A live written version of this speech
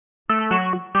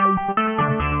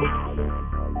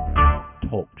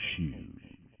Shoes.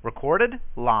 Recorded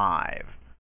live.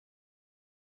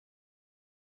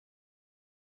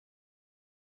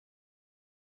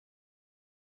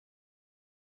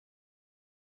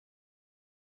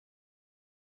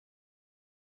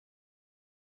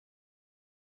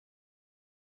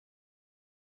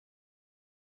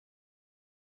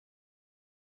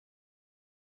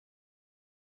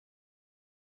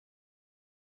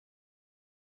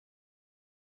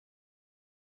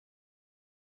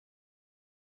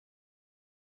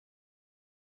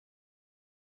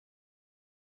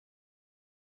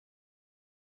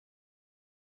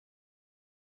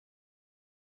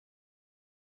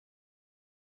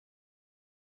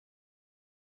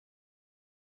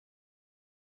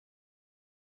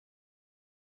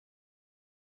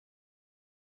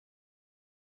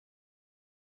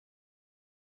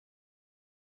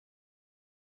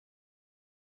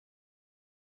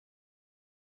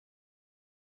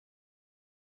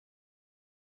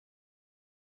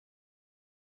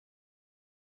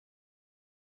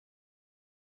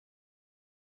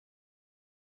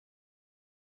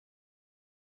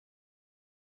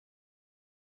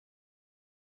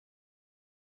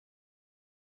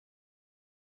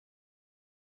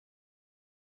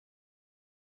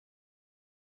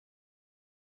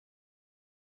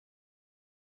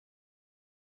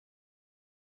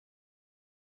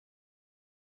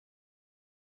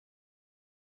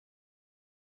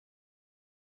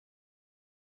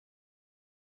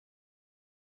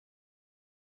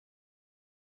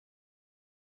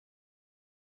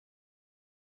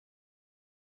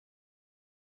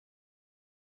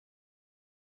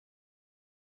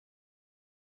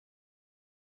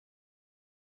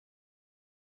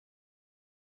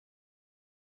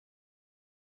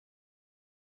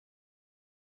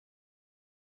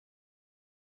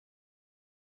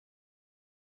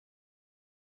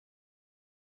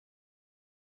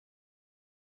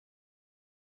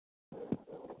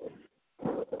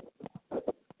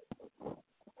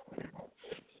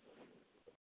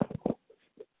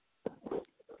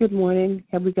 Good morning.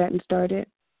 Have we gotten started?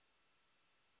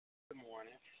 Good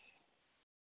morning.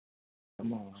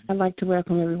 Come on. I'd like to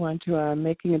welcome everyone to our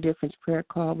Making a Difference prayer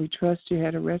call. We trust you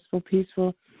had a restful,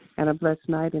 peaceful, and a blessed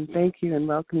night, and thank you and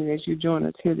welcome you as you join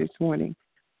us here this morning.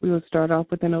 We will start off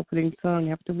with an opening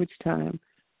song, after which time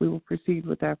we will proceed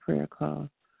with our prayer call.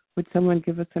 Would someone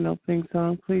give us an opening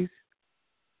song, please?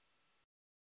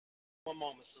 One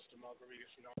moment, Sister Marguerite,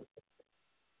 if you don't.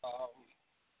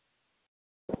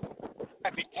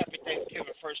 Happy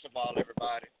Thanksgiving, first of all,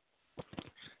 everybody.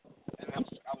 And I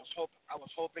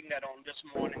was hoping that on this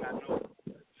morning, I know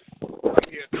we're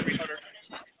here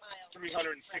 364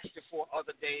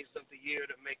 other days of the year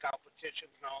to make our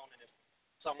petitions known. And if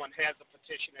someone has a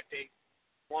petition that they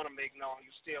want to make known,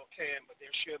 you still can. But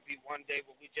there should be one day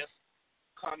where we just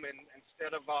come in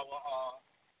instead of our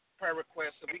prayer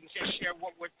requests, so we can just share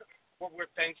what we're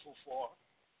thankful for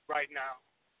right now.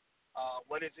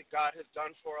 What is it God has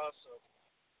done for us, or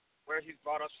where He's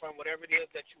brought us from, whatever it is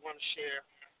that you want to share,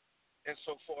 and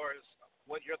so far as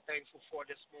what you're thankful for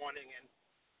this morning.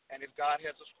 And if God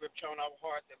has a scripture on our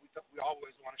heart, that we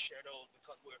always want to share those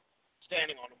because we're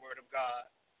standing on the Word of God.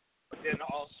 But then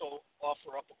also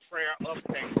offer up a prayer of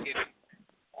thanksgiving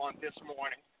on this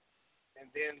morning. And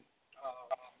then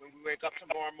when we wake up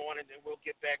tomorrow morning, then we'll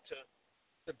get back to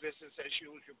the business as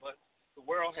usual. But the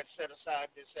world has set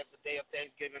aside this as a day of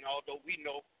Thanksgiving, although we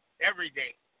know every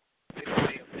day is a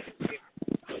day of Thanksgiving.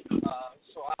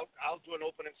 So I'll do an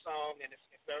opening song, and if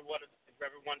everyone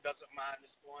doesn't mind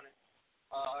this morning,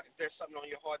 if there's something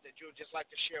on your heart that you would just like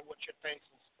to share what you're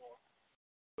thankful for,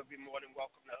 we'll be more than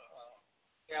welcome to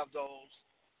have those,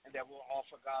 and that we'll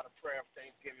offer God a prayer of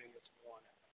thanksgiving this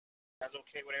morning. That's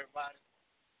okay with everybody?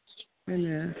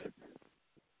 Amen.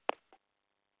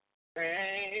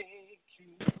 Thank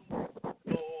you,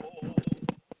 Lord.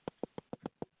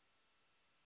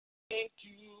 Thank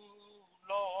you,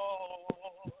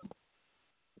 Lord.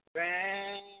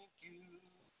 Thank you,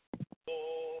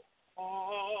 Lord.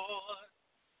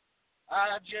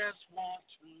 I just want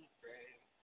to thank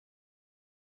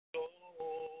you,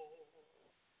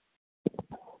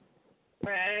 Lord.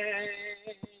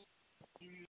 Thank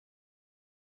you,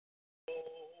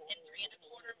 Lord. In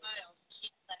 3 1/4 miles,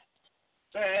 keep left.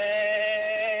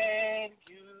 Thank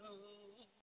you,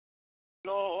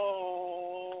 Lord.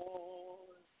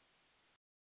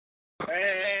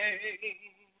 Thank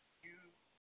you,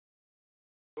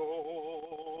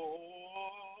 Lord.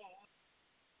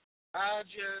 I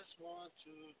just want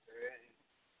to thank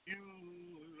you,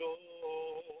 Lord.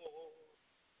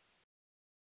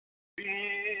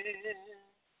 Been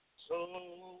so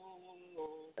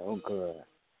good.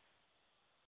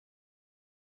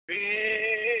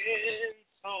 Been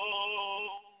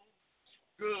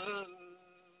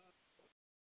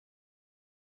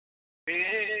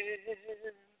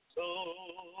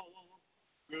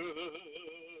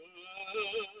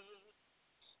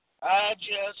I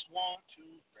just want to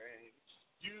thank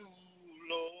you,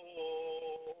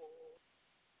 Lord.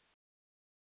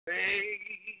 Save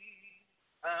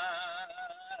my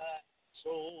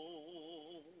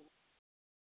soul.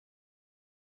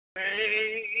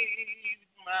 Save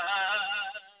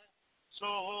my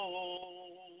soul.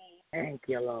 Thank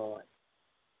you, Lord.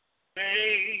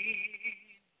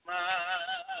 Save my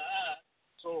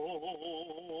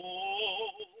soul.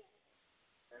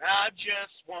 And I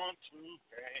just want to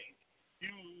thank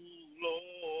you,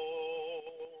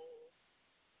 Lord.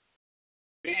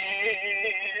 Been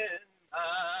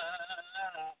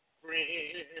my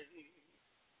friend.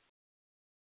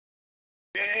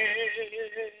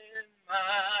 Been my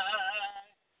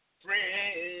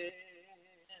friend.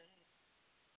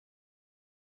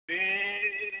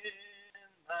 Been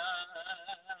my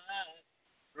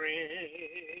friend.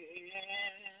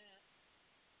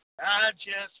 I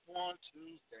just want to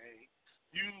thank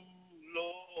you,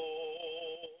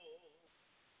 Lord.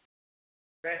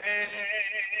 Thank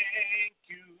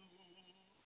you,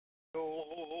 Lord.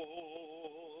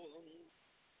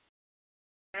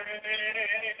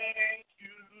 Thank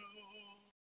you,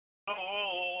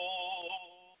 Lord.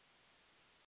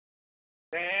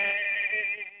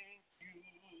 Thank you,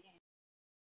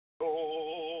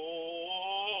 Lord.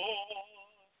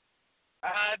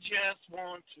 I just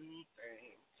want to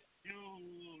thank you,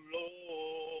 Lord.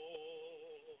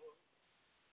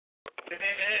 Set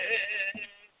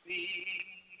me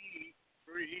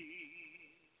free.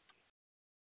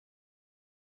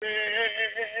 Set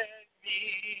me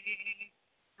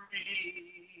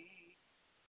free.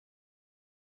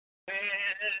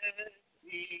 Set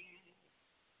me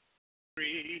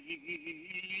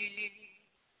free.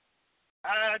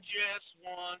 I just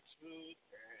want to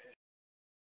thank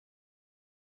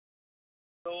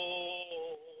you,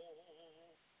 Lord.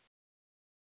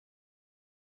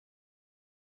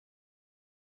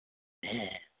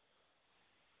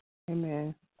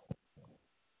 Amen.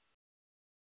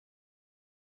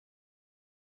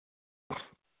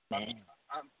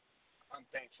 I'm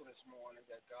thankful this morning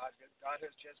that God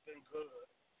has just been good.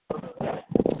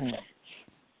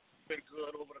 Been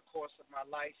good over the course of my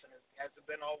life, and it hasn't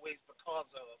been always because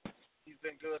of. He's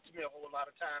been good to me a whole lot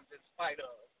of times in spite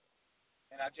of.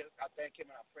 And I thank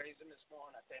him and I praise him this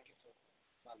morning. I thank him for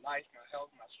my life, my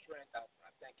health, my strength. I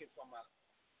thank him for my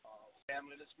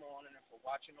family this morning and for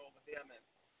watching over them and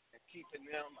keeping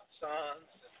them, my sons,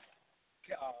 and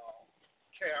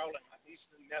Carol and my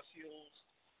nieces and nephews.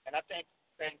 And I thank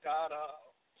God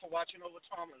for watching over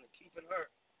Tomlin and keeping her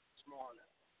this morning.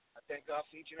 I thank God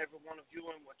for each and every one of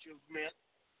you and what you've meant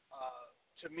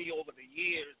to me over the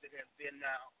years that have been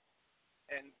now.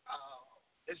 And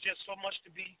it's just so much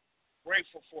to be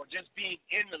grateful for, just being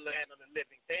in the land of the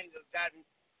living. Things have gotten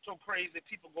so crazy,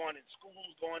 people going in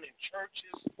schools, going in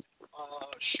churches,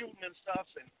 shooting and stuff.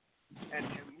 And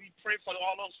we pray for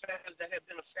all those families that have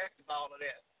been affected by all of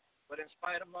that. But in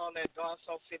spite of all that, God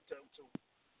saw fit to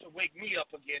wake me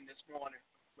up again this morning.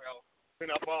 Well,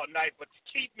 been up all night, but to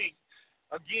keep me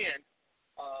again,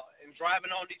 and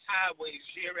driving on these highways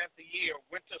year after year,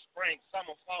 winter, spring,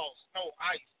 summer, fall, snow,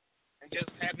 ice, and just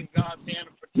having God's hand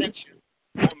of protection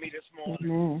on me this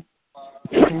morning.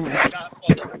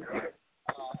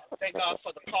 Thank God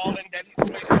for the calling that He's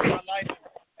placed in my life,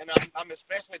 and I'm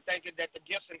especially thinking that the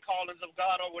gifts and callings of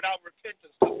God are without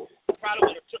repentance. I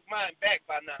probably would have took mine back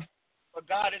by now, but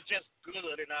God is just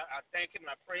good, and I thank Him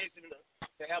and I praise Him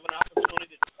to have an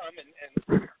opportunity to come and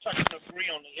touch and agree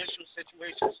on the issues,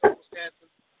 situations, circumstances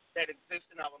that exist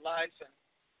in our lives. And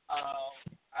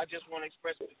I just want to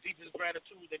express the deepest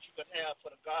gratitude that you could have for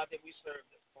the God that we serve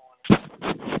this morning.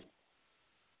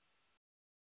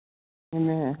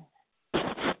 Amen.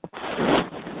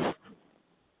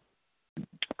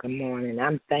 Good morning.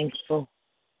 I'm thankful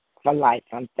for life.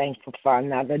 I'm thankful for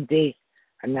another day,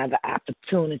 another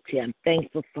opportunity. I'm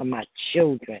thankful for my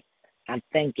children. I'm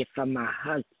thankful for my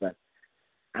husband.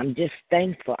 I'm just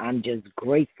thankful. I'm just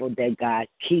grateful that God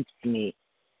keeps me.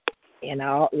 And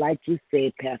like you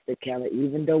said, Pastor Keller,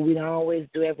 even though we don't always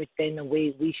do everything the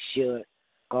way we should,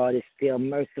 God is still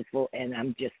merciful, and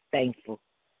I'm just thankful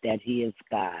that He is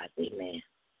God. Amen.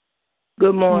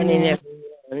 Good morning,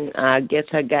 everyone. I guess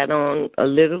I got on a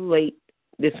little late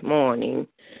this morning,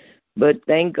 but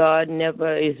thank God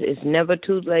it's never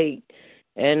too late.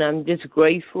 And I'm just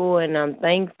grateful and I'm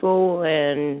thankful,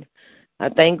 and I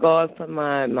thank God for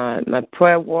my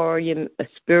prayer warrior,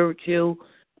 spiritual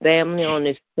family on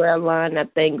this prayer line. I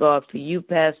thank God for you,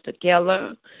 Pastor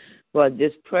Keller, for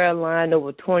this prayer line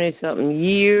over 20-something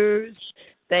years.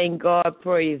 Thank God,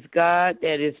 praise God,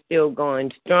 that it's still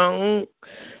going strong.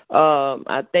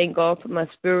 I thank God for my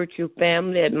spiritual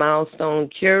family at Milestone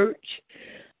Church.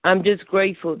 I'm just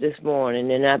grateful this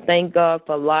morning, and I thank God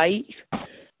for life.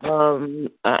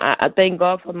 I thank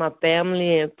God for my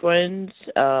family and friends,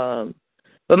 for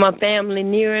my family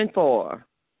near and far.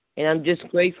 And I'm just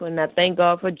grateful, and I thank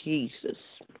God for Jesus.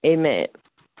 Amen.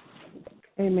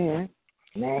 Amen.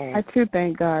 Man. I too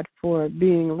thank God for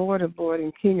being Lord of Lords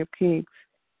and King of Kings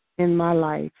in my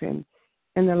life and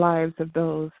in the lives of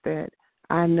those that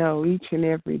I know each and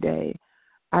every day.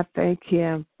 I thank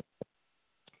Him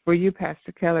for you,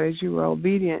 Pastor Keller, as you were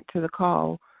obedient to the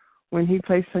call when He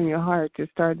placed on your heart to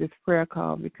start this prayer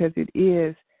call, because it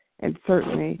is and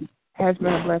certainly has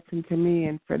been a blessing to me,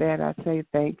 and for that I say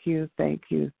thank you, thank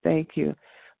you, thank you.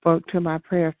 For to my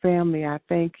prayer family, I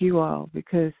thank you all,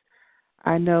 because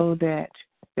I know that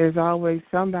there's always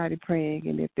somebody praying,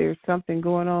 and if there's something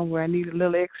going on where I need a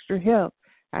little extra help,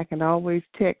 I can always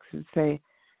text and say,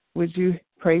 would you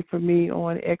pray for me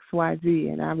on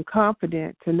XYZ? And I'm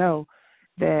confident to know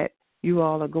that you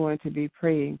all are going to be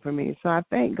praying for me. So I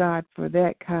thank God for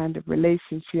that kind of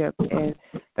relationship and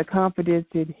the confidence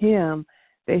in Him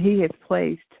that He has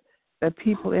placed, the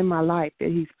people in my life that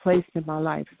He's placed in my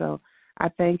life. So I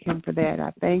thank Him for that.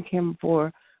 I thank Him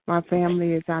for my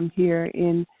family as I'm here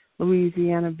in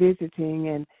Louisiana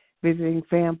visiting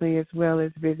family as well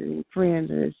as visiting friends.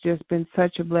 And it's just been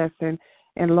such a blessing.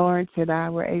 And Lawrence and I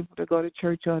were able to go to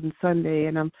church on Sunday,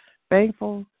 and I'm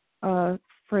thankful for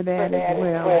that as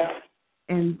well.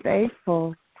 And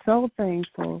thankful, so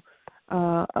thankful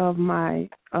of my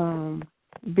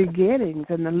beginnings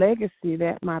and the legacy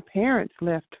that my parents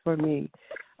left for me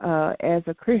as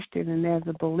a Christian and as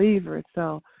a believer.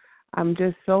 So I'm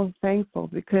just so thankful,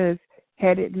 because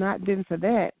had it not been for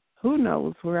that, who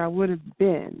knows where I would have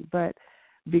been. But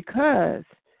because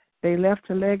they left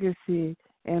a legacy,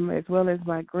 and as well as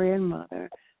my grandmother,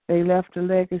 they left a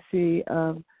legacy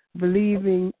of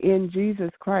believing in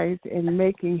Jesus Christ and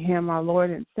making Him our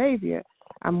Lord and Savior,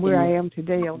 I'm where I am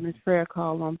today on this prayer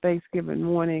call on Thanksgiving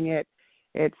morning at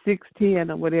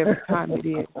 6:10 or whatever time it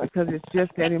is, because it's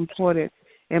just that important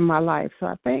in my life. So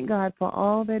I thank God for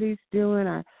all that He's doing.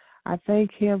 I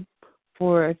thank Him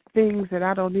for things that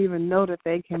I don't even know to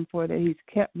thank Him for, that He's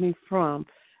kept me from.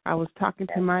 I was talking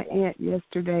to my aunt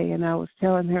yesterday, and I was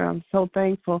telling her I'm so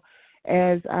thankful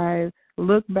as I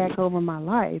look back over my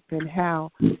life and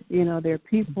how, there are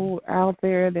people out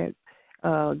there that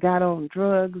got on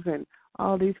drugs and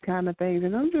all these kind of things.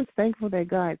 And I'm just thankful that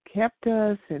God kept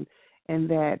us and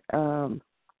that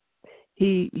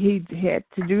He had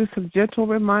to do some gentle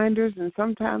reminders and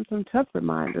sometimes some tough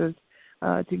reminders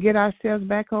to get ourselves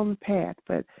back on the path.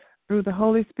 But through the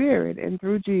Holy Spirit and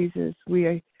through Jesus, we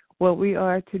are what we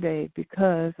are today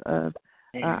because of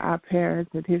our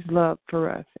parents and His love for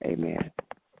us. Amen.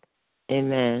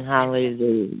 Amen.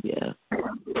 Hallelujah.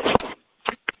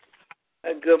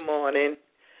 Good morning.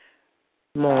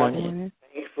 Morning.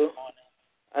 Thankful.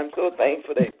 I'm so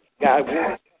thankful that God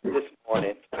woke me this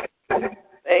morning.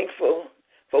 Thankful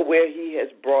for where He has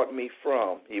brought me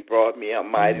from. He brought me a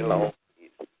mighty long way.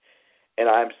 And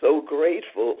I'm so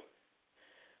grateful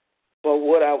for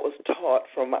what I was taught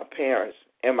from my parents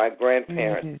and my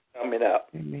grandparents coming up.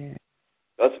 Amen.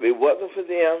 Because if it wasn't for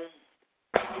them,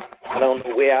 I don't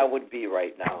know where I would be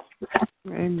right now.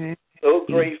 Amen. So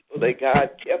grateful that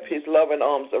God kept His loving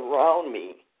arms around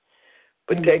me,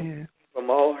 protecting me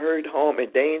from all hurt, harm,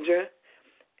 and danger,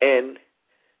 and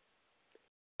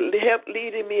help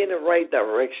leading me in the right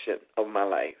direction of my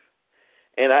life.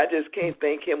 And I just can't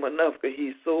thank Him enough, because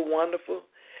He's so wonderful,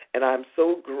 and I'm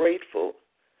so grateful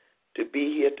to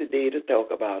be here today to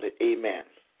talk about it. Amen.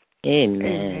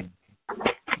 Amen.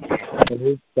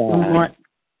 Good morning.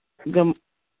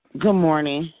 Good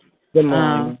morning. Good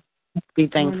morning. Happy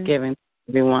Thanksgiving,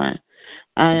 everyone.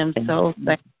 I am so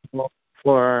thankful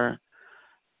for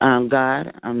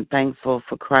God. I'm thankful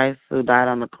for Christ, who died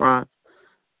on the cross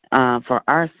for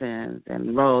our sins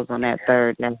and rose on that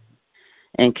third day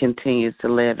and continues to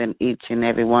live in each and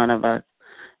every one of us.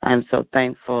 I'm so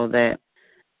thankful that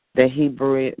He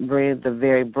breathed the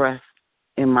very breath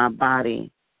in my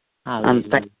body. I'm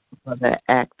thankful for the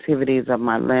activities of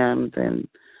my limbs, and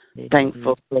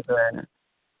thankful for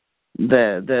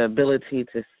the ability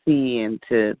to see and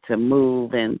to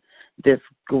move, and just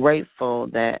grateful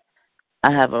that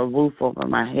I have a roof over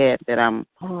my head, that I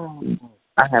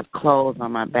have clothes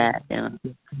on my back, and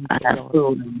I have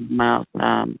food in my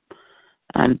mouth.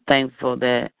 I'm thankful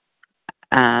that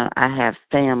I have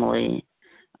family.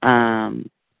 I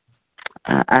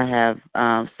have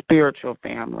spiritual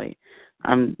family.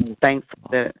 I'm thankful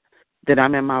that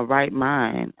I'm in my right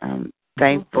mind. I'm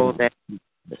thankful that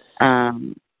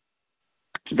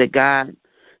that God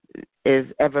is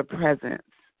ever present,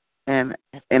 and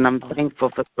I'm thankful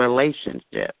for the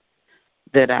relationship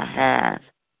that I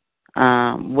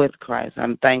have with Christ.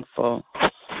 I'm thankful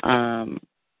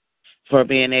for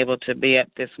being able to be up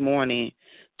this morning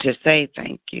to say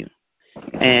thank you.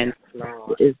 And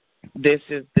this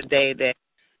is the day that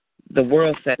the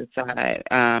world set aside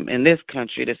in this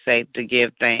country to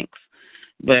give thanks.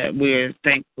 But we're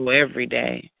thankful every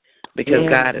day because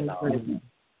God is awesome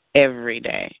every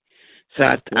day. So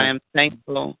I am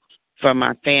thankful for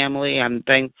my family. I'm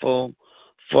thankful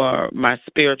for my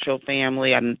spiritual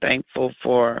family. I'm thankful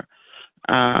for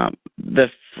the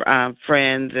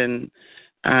friends, and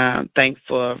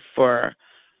thankful for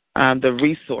the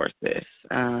resources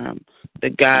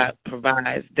that God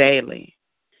provides daily.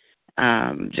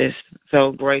 Just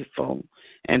so grateful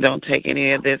and don't take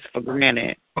any of this for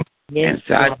granted. Yes, and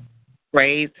so I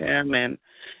praise Him and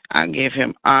I give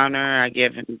Him honor, I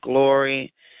give Him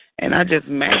glory, and I just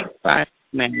magnify His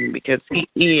name because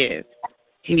He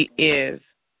is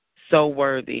so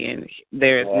worthy, and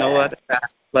there is no other God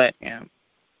but Him.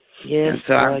 Yes,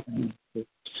 and so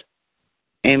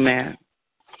Amen.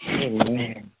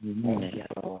 Amen. Amen.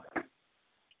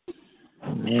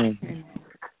 Amen.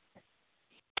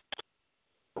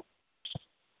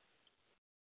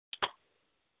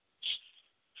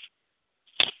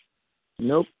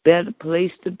 No better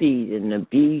place to be than to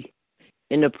be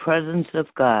in the presence of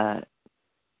God,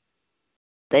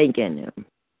 thanking Him,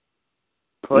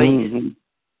 praising Him.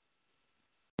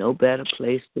 No better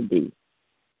place to be.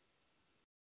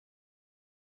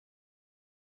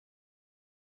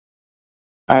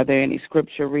 Are there any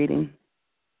scripture reading?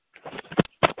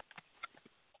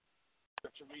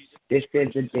 This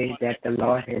is the day that the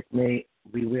Lord has made.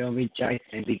 We will rejoice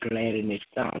and be glad in it.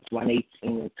 Psalms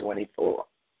 118 and 24.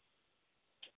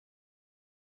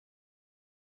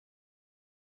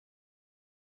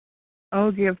 Oh,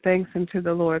 give thanks unto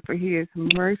the Lord, for He is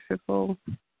merciful.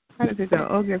 How does it go?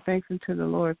 Oh, give thanks unto the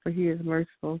Lord, for He is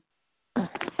merciful.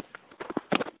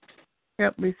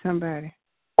 Help me, somebody.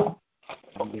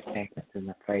 I'll give thanks unto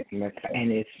the praise mercy.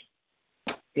 And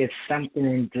it's something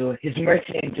endure. His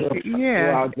mercy endures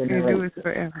throughout generations. Endures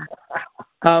forever.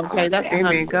 Okay, that's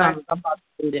Amen. God. I was about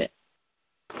to read it.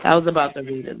 I was about to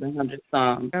read it, the 100th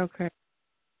Psalm. Okay.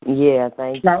 Yeah,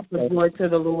 thank you. Shout for joy to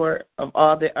the Lord of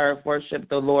all the earth. Worship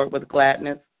the Lord with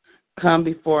gladness. Come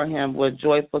before Him with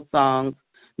joyful songs.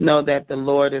 Know that the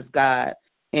Lord is God,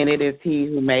 and it is He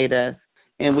who made us,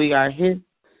 and we are His.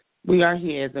 We are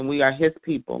His, and we are His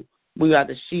people. We are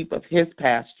the sheep of His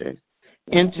pastures.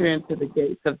 Enter into the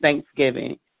gates of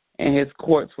thanksgiving and His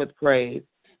courts with praise.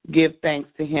 Give thanks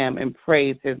to Him and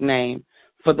praise His name.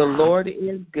 For the Lord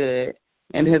is good,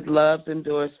 and His love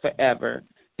endures forever.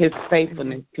 His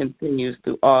faithfulness continues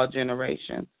through all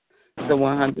generations. The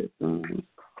 100 Psalms.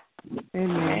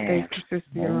 Amen. Thank you,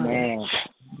 Sister. Amen.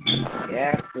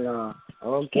 Yes, Lord.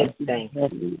 Okay, thank you.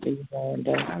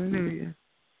 Hallelujah.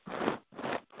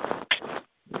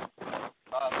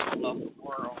 God love the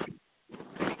world.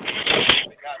 We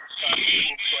got to start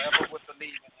whosoever would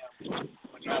believe in Him,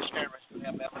 would not perish but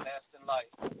have everlasting life.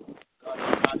 God is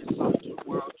not His Son to the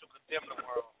world to condemn the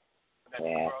world, but that the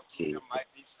world through Him might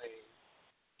be saved.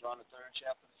 John the 3rd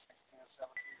chapter, 16 and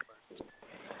 17 verses.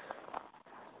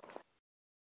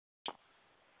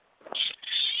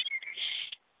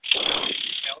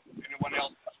 Anyone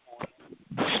else this morning?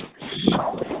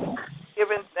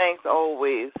 Giving thanks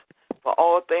always for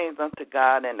all things unto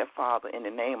God and the Father in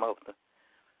the name of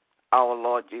our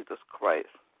Lord Jesus Christ.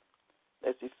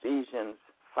 That's Ephesians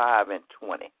 5 and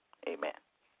 20. Amen.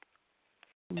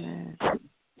 Amen.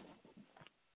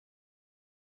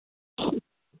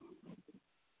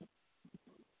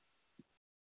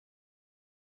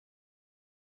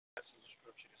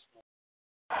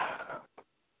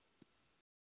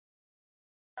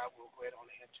 I will go ahead on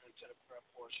and enter into the prayer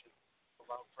portion of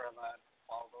our prayer line.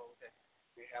 Although that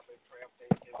we have a prayer of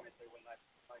thanksgiving that they would like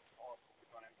to offer, we're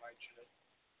going to invite you to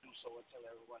do so until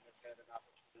everyone has had an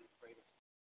opportunity to pray.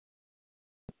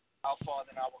 Our Father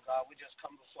and our God, we just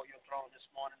come before your throne this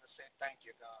morning to say thank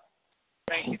you, God.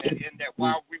 Thank you that in that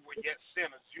while we were yet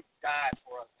sinners, you died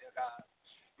for us, dear God.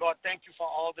 Lord, thank you for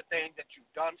all the things that you've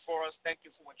done for us. Thank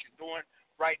you for what you're doing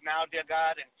right now, dear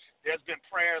God. And there's been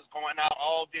prayers going out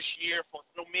all this year for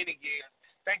so many years.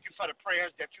 Thank you for the prayers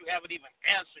that you haven't even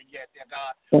answered yet, dear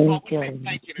God. Lord, we say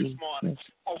thank you this morning.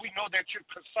 For we know that you're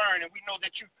concerned, and we know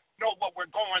that you know what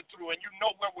we're going through, and you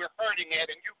know where we're hurting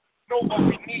at, and you know what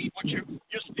we need, but you're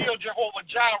still Jehovah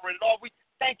Jireh. Lord, we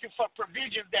thank you for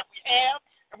provisions that we have.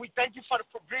 And we thank you for the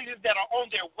provisions that are on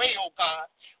their way, oh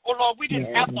God. Oh, Lord, we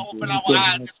didn't have to open our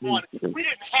eyes this morning. We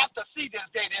didn't have to see this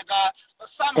day, dear God. But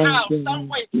somehow, some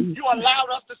way, you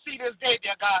allowed us to see this day,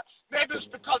 dear God. Maybe it's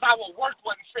because our work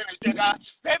wasn't finished, dear God.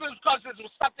 Maybe it's because there was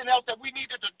something else that we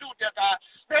needed to do, dear God.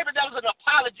 Maybe there was an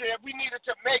apology that we needed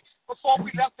to make before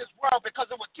we left this world because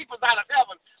it would keep us out of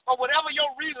heaven. But whatever your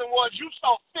reason was, you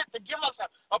saw fit to give us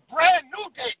a brand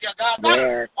new day, dear God. Not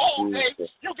an old day.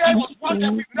 You gave us one that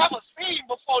we've never seen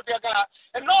before, dear God.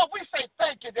 And Lord, we say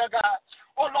thank you, dear God.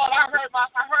 Oh, Lord, I heard my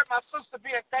sister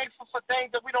being thankful for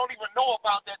things that we don't even know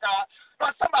about, dear God.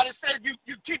 Lord, somebody said you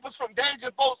keep us from danger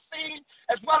both seen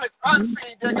as well as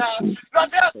unseen, dear God.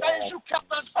 Lord, there are things you kept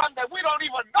us from that we don't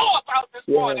even know about this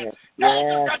morning.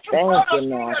 Dangers that you brought us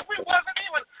through that we wasn't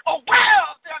even aware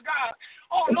of, dear God.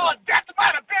 Oh, Lord, death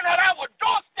might have been at our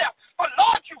doorstep, but,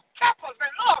 Lord, you kept us.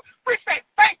 And, Lord, we say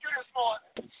thank you this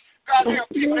morning. God, there are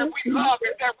people that we love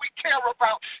and that we care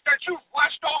about, that you've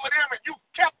watched over them and you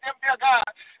kept them, dear God.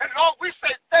 And, Lord, we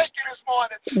say thank you this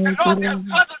morning. And, Lord, there's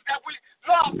others that we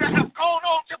love that have gone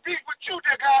on to be with you,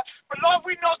 dear God. But, Lord,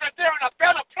 we know that they're in a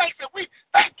better place, and we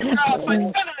thank you, God, for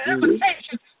sending an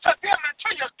invitation to them and to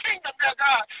your kingdom, dear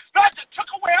God. Lord, you took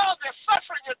away all their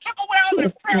suffering, you took away all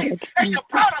their pain, and you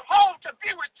brought them home to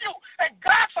be with you. And,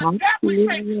 God, for that we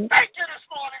say thank you this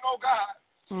morning, oh, God.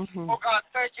 Oh, God,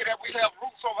 thank you that we have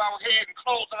roofs over our head and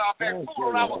clothes on our back, food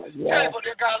on our table,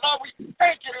 dear God. Lord, we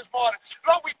thank you this morning.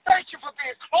 Lord, we thank you for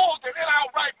being clothed and in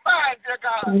our right mind, dear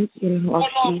God. Oh,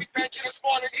 Lord, we thank you this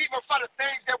morning even for the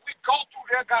things that we go through,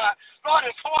 dear God. Lord,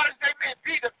 as hard as they may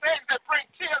be, the things that bring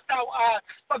tears to our eyes,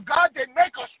 but, God, they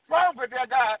make us stronger, dear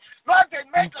God. Lord, they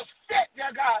make us fit,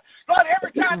 dear God. Lord,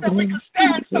 every time that we can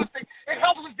stand something, it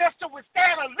helps us just to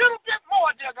withstand a little bit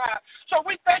more, dear God. So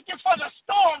we thank you for the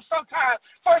storm sometimes.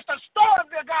 First, the storm,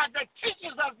 dear God, that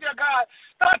teaches us, dear God,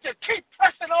 Lord, to keep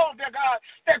pressing on, dear God,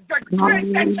 that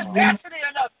creates that tenacity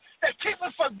in us, that keeps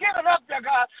us from giving up, dear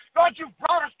God. Lord, you've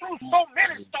brought us through so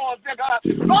many storms, dear God.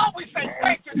 Lord, we say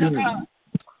thank you, dear God.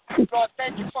 Lord,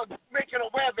 thank you for making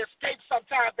a way of escape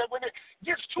sometimes, that when it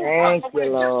gets too rough or when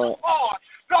it gets too hard,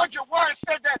 Lord, your word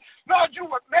said that, Lord, you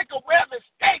would make a way of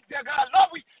escape, dear God.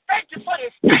 Lord, we thank you for the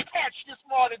escape hatch this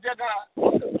morning, dear God.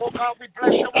 Oh, God, we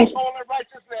bless your most holy and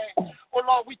righteous name. Oh,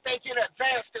 Lord, we thank you in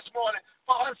advance this morning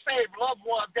for unsaved loved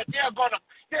ones, that they are gonna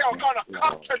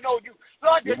come to know you.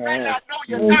 Lord, they may not know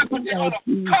you now, but they're going to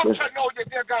come to know you,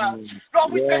 dear God. Lord,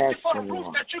 we thank you for the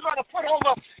roof that you're going to put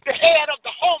over the head of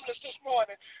the homeless this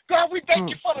morning. God, we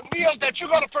thank you for the meals that you're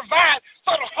going to provide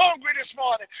for the hungry this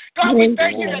morning. God, we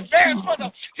thank you in advance for the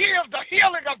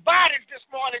healing of bodies this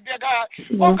morning, dear God.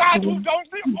 Oh, God,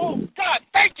 God,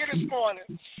 thank you this morning.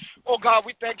 Oh, God,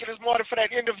 we thank you this morning for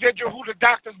that individual who the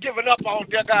doctor's given up on,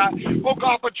 dear God. Oh,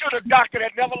 God, but you're the doctor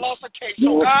that never lost a case.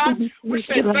 So, God, we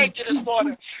say thank you this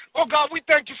morning. Oh, God, we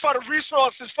thank you for the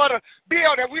resources, for the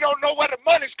bill that we don't know where the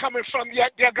money's coming from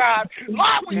yet, dear God.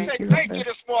 Lord, we say thank you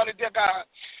this morning, dear God.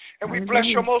 And we bless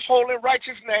your most holy and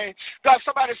righteous name. God,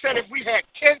 somebody said if we had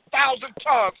 10,000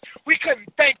 tongues, we couldn't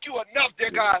thank you enough,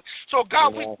 dear God. So,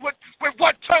 God, with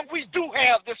what tongue we do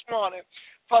have this morning,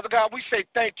 Father God, we say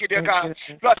thank you, dear God.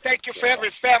 Lord, thank you for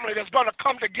every family that's going to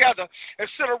come together and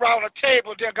sit around a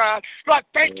table, dear God. Lord,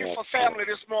 thank you for family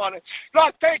this morning.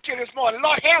 Lord, thank you this morning.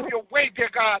 Lord, have your way,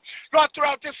 dear God. Lord,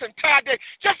 throughout this entire day,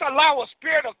 just allow a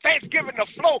spirit of thanksgiving to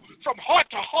flow from heart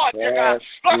to heart, dear God.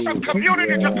 Lord, from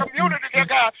community to community,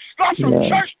 dear God. Lord, from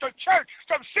church to church,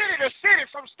 from city to city,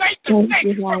 from state to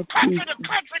state, from country to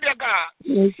country, dear God.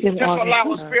 Just allow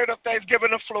a spirit of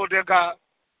thanksgiving to flow, dear God.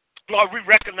 Lord, we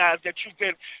recognize that you've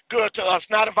been good to us,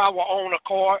 not of our own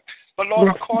accord, but,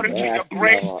 Lord, according to your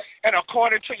grace and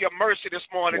according to your mercy this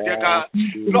morning, dear God.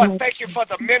 Lord, thank you for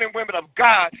the men and women of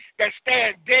God that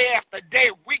stand day after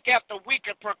day, week after week,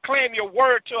 and proclaim your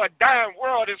word to a dying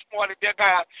world this morning, dear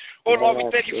God. Oh, Lord, we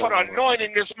thank you for the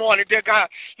anointing this morning, dear God.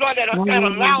 Lord, that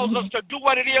allows us to do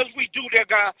what it is we do, dear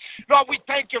God. Lord, we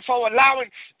thank you for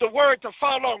allowing the word to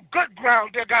fall on good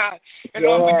ground, dear God. And,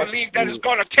 Lord, we believe that it's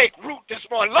going to take root this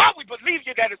morning. Lord, we believe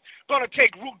you that it's going to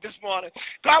take root this morning.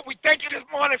 God, we thank you this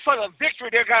morning for the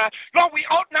victory, dear God. Lord, we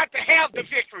ought not to have the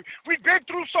victory. We've been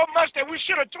through so much that we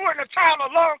should have threw in the towel a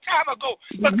long time ago.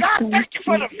 But, God, thank you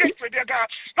for the victory, dear God.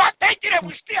 Lord, thank you that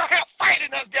we still have fight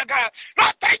in us, dear God.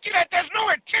 Lord, thank you that there's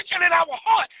no intention in our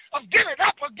heart of giving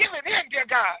up or giving in, dear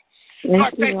God.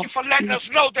 Lord, thank you for letting us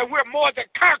know that we're more than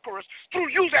conquerors through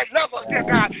you that love us, dear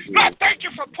God. Lord, thank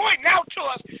you for pointing out to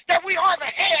us that we are the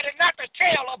head and not the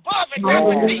tail, above and not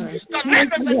beneath, the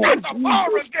lenders and not the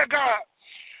borrowers, dear God.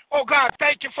 Oh, God,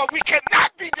 thank you for we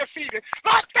cannot be defeated.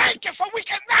 Lord, thank you for we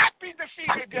cannot be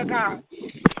defeated, dear God.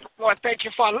 Lord, thank you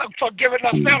for giving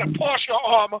us not a partial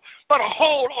armor, but a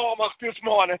whole armor this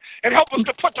morning. And help us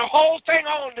to put the whole thing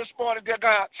on this morning, dear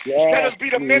God. Let us be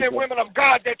the men and women of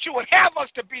God that you would have us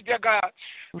to be, dear God.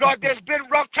 Lord, there's been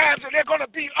rough times and there are going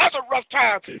to be other rough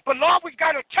times. But, Lord, we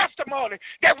got a testimony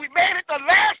that we made it the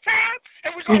last time,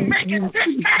 and we're going to make it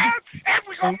this time, and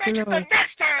we're going to make it the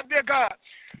next time, dear God.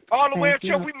 All the way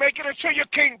until we make it into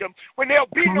your kingdom, when there'll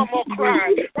be no more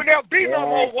crying, when there'll be no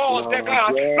more wars, dear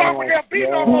God. Lord, when there'll be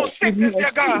no more sickness,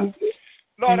 dear God.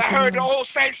 Lord, I heard the old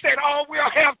saint said, all we'll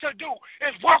have to do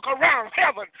is walk around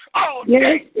heaven all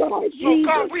day. So,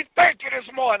 God, we thank you this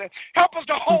morning. Help us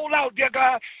to hold out, dear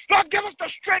God. Lord, give us the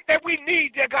strength that we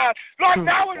need, dear God. Lord,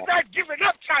 now is not giving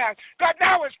up time. God,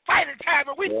 now is fighting time,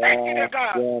 and we thank you, dear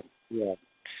God.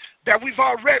 That we've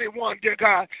already won, dear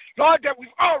God. Lord, that we've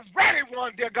already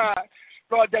won, dear God.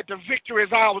 Lord, that the victory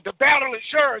is ours. The battle is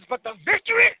yours, but the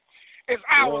victory is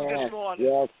ours this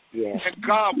morning. And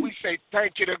God, we say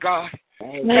thank you to God.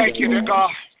 Thank you to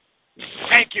God.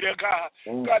 Thank you to God.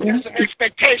 God, there's an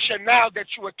expectation now that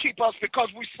you will keep us because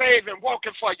we saved and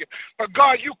walking for you. But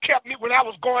God, you kept me when I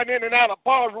was going in and out of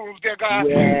bar rooms, dear God.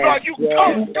 God, you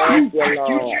God, thank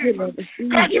you, Jesus.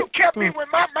 God, you kept me when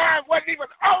my mind wasn't even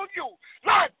on you.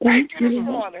 Lord, thank you this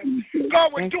morning.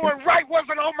 God, when doing right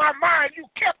wasn't on my mind, you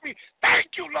kept me.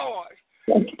 Thank you, Lord.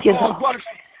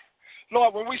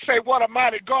 Lord, when we say what a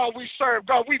mighty God we serve,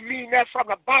 God, we mean that from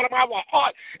the bottom of our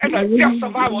heart and the depths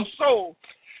of our soul.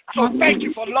 So thank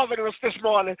you for loving us this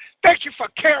morning. Thank you for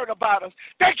caring about us.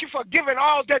 Thank you for giving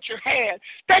all that you had.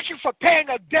 Thank you for paying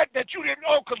a debt that you didn't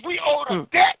owe because we owed a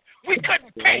debt we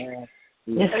couldn't pay.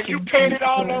 And you paid it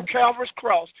all on Calvary's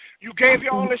cross. You gave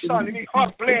your only son, and he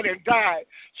hung, bled, and died.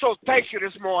 So thank you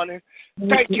this morning.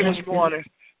 Thank you this morning.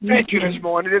 Thank you this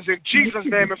morning. It is in Jesus'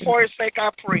 name, and for his sake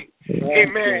I pray.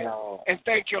 Amen. And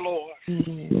thank you, Lord.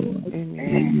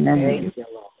 Amen. Thank you,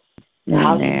 Lord.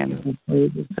 Amen.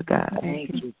 Praise to God. Thank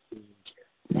you.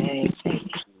 Thank you.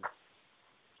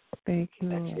 Thank you,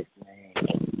 Lord.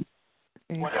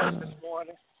 What else this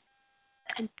morning?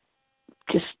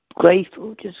 Just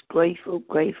grateful.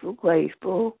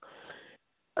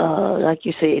 Like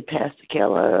you said, Pastor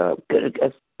Keller,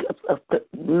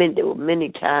 many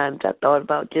times I thought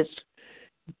about just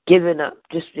giving up,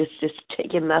 just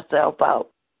taking myself out.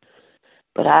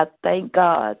 But I thank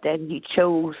God that he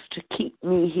chose to keep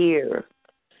me here.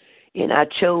 And I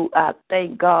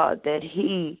thank God that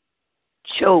he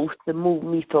chose to move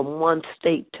me from one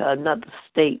state to another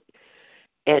state.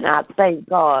 And I thank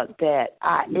God that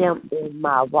I am in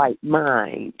my right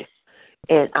mind.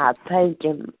 And I thank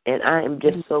him, and I am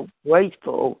just so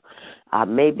grateful. I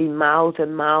may be miles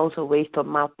and miles away from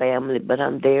my family, but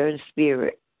I'm there in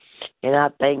spirit. And I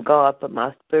thank God for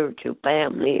my spiritual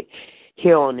family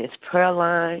here on this prayer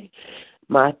line,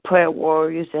 my prayer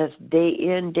warriors that's day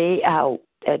in, day out,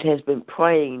 that has been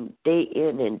praying day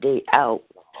in and day out.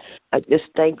 I just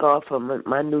thank God for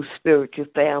my new spiritual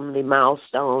family,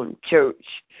 Milestone Church.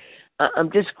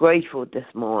 I'm just grateful this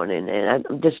morning, and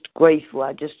I'm just grateful.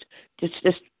 I just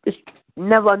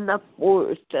never enough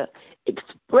words to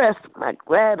express my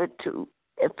gratitude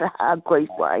as to how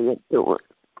grateful I am to it.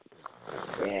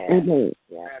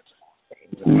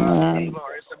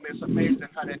 It's amazing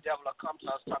how the devil will come to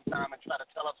us sometime and try to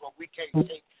tell us what we can't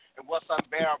take and what's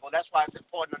unbearable. That's why it's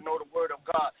important to know the word of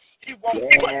God. He won't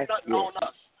put nothing on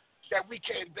us that we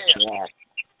can't bear.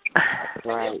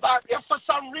 Right. If for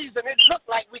some reason it looked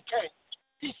like we can't,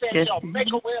 he said,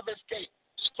 make a way of escape.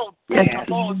 So thank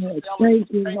the Lord,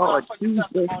 thank God for your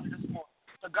testimony this morning.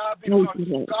 To God be the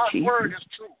glory. God's word is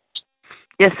true.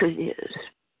 Yes, it is.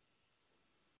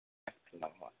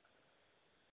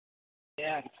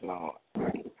 Yes, Lord.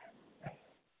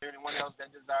 Anyone else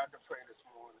that desires to pray this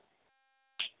morning?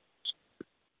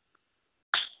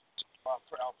 Our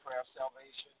prayer of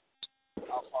salvation.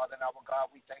 Our Father and our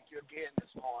God, we thank you again this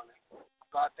morning.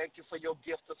 God, thank you for your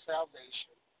gift of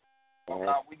salvation. Oh,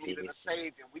 God, we needed a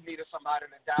Savior. We needed somebody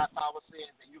to die for our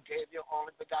sins, and you gave your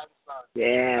only begotten Son.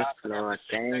 Yes, God, Lord,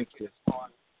 thank you. This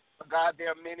morning. But God, there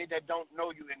are many that don't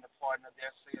know you in the pardon of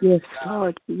their sins. Yes, God.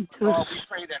 Lord Jesus. Lord, we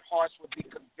pray that hearts would be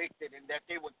convicted and that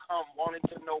they would come wanting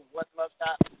to know what must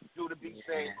I do to be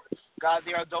saved. God,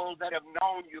 there are those that have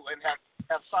known you and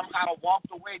have somehow walked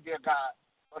away, dear God.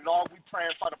 But Lord, we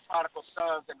praying for the prodigal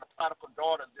sons and the prodigal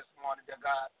daughters this morning, dear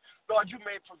God. Lord, you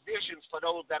made provisions for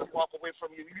those that walk away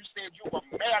from you. You said you were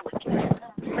married to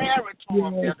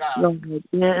them, dear God.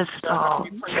 Yes, Lord.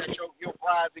 We pray that your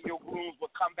brides and your grooms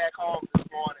would come back home this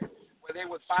morning, where they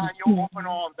would find your open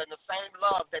arms and the same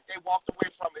love that they walked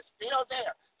away from is still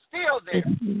there. Still there.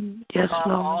 Yes, God,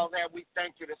 Lord. for all that, we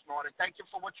thank you this morning. Thank you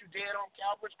for what you did on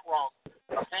Calvary's cross.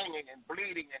 hanging and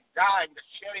bleeding and dying, the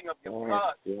shedding of your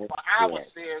blood for our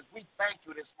sins. We thank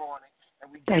you this morning,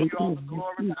 and we give you all the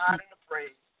glory, the honor, and the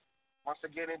praise. Once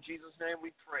again, in Jesus' name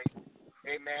we pray.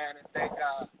 Amen, and thank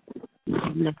God.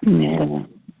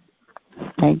 Amen.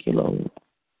 Thank you, Lord.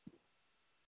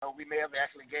 We may have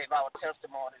actually gave our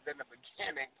testimonies in the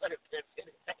beginning, but if there's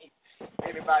anything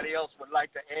anybody else would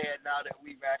like to add now that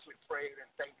we've actually prayed and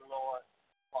thanked the Lord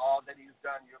for all that he's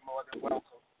done, you're more than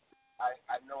welcome.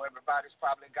 I know everybody's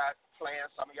probably got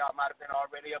plans. Some of y'all might have been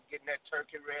already up getting that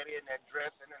turkey ready and that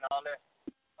dressing and all that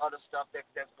other stuff that's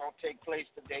going to take place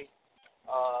today.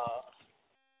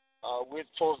 We're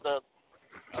supposed to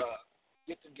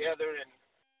get together and,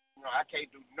 I can't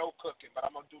do no cooking, but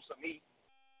I'm going to do some eating.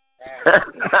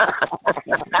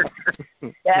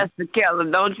 Pastor Keller,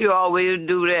 don't you always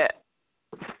do that?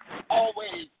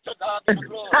 Always. To God be the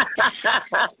glory.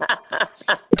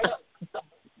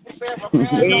 He said, if a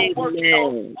man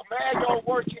don't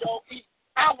work, you don't eat.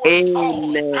 I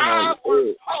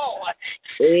work hard.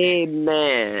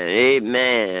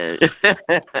 Amen. To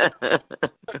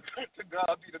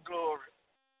God be the glory.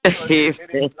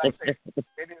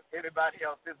 Anybody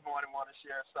else this morning want to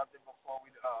share something before we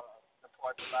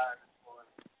depart the line this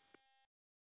morning?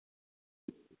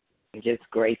 I'm just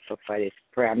grateful for this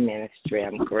prayer ministry.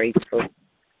 I'm grateful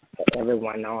for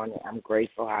everyone on it. I'm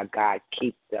grateful how God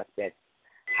keeps us, and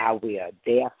how we are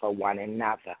there for one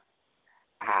another.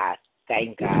 I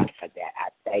thank God for that. I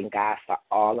thank God for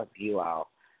all of you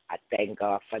all. I thank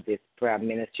God for this prayer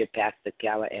ministry, Pastor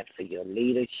Keller, and for your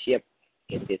leadership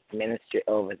in this ministry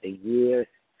over the years.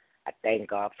 I thank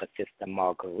God for Sister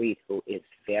Marguerite, who is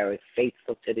very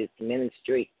faithful to this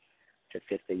ministry, to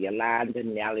Sister Yolanda,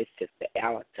 Nellie, Sister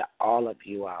Ella, to all of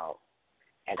you all.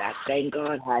 And I thank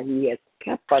God how he has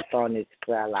kept us on this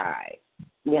prayer line.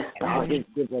 Yes. And I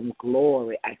just give him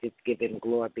glory. I just give him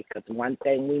glory because one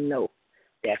thing we know,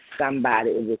 that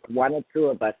somebody, if it's one or two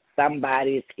of us,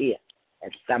 somebody is here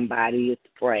and somebody is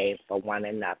praying for one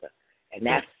another. And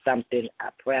that's something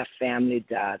our prayer family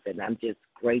does, and I'm just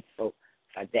grateful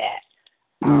for that.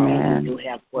 We do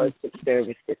have worship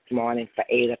service this morning for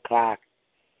 8 o'clock,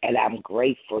 and I'm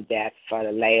grateful that for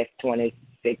the last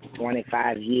 26,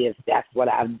 25 years, that's what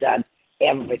I've done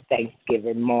every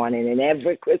Thanksgiving morning and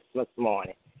every Christmas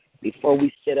morning. Before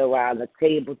we sit around the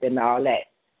tables and all that,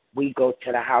 we go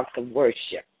to the house of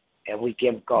worship, and we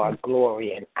give God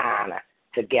glory and honor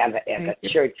together as a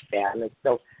church family.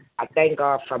 So I thank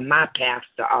God for my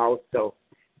pastor also,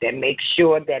 that makes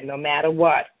sure that no matter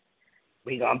what,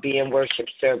 we're going to be in worship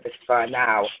service for an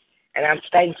hour. And I'm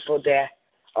thankful that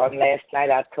on last night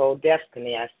I told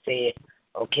Destiny, I said,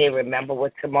 okay, remember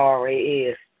what tomorrow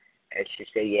is. And she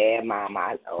said, yeah,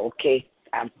 Mama, okay.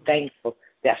 I'm thankful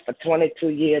that for 22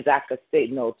 years I could say,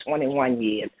 21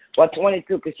 years. Well,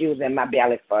 22 because she was in my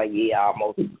belly for a year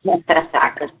almost. I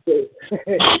could say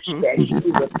that she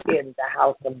was in the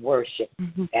house of worship,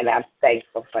 and I'm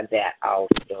thankful for that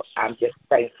also. I'm just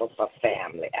thankful for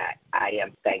family. I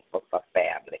am thankful for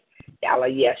family. Ella,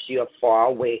 yes, you're far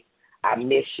away. I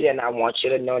miss you, and I want you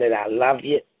to know that I love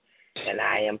you, and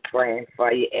I am praying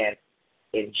for you, and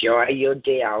enjoy your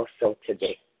day also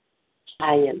today.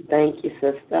 I am. Thank you,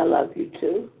 sister. I love you,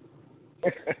 too.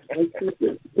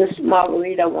 Sister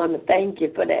Marguerite, I want to thank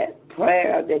you for that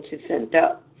prayer that you sent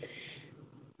up.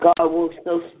 God worked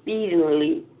so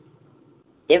speedily.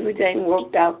 Everything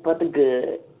worked out for the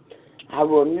good. I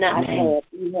will not be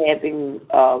having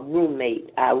a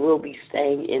roommate. I will be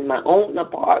staying in my own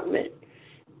apartment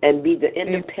and be the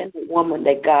independent woman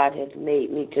that God has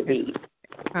made me to be.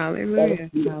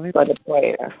 Hallelujah. For the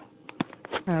prayer.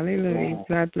 Hallelujah.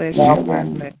 God bless you.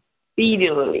 God bless.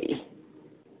 Speedily.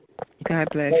 God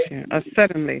bless you.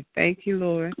 Suddenly. Thank you,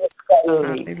 Lord.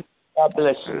 Suddenly. God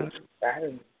bless you.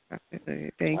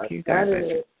 Hallelujah. Thank you. God bless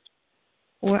you.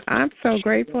 Well, I'm so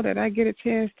grateful that I get a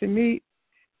chance to meet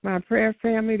my prayer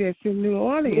family that's in New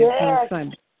Orleans on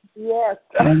Sunday. Yes.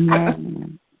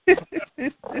 Amen.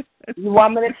 You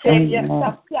want me to send you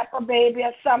some pepper, baby,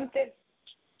 or something?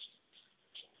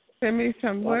 Send me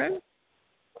some what?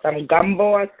 Some gumbo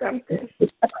or something.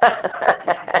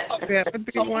 That would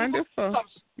be wonderful.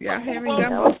 Y'all having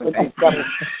gumbo for Thanksgiving?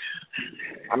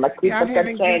 I'm going to keep a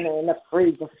container in the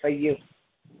freezer for you.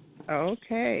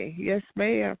 Okay. Yes,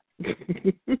 ma'am.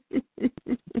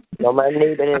 So my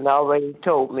neighbor had already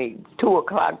told me 2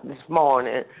 o'clock this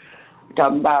morning,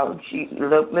 talking about,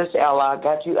 look, Miss Ella, I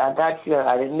got you, I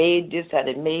done made this, I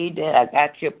done made that, I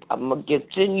got you, I'm going to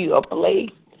send you a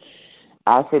plate.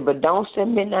 I said, but don't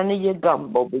send me none of your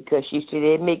gumbo, because she said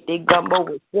they make their gumbo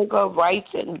with sugar, rice,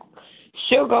 and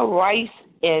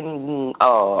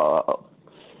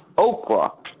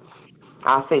okra.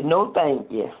 I said, no,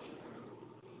 thank you.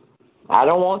 I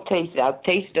don't want to taste it. I've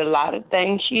tasted a lot of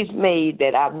things she's made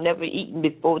that I've never eaten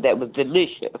before that was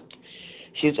delicious.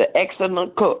 She's an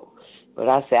excellent cook. But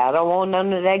I said, I don't want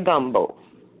none of that gumbo.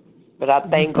 But I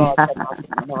thank God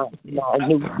for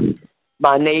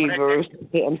my neighbors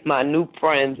and my new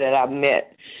friends that I've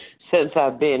met since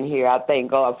I've been here. I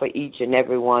thank God for each and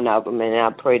every one of them, and I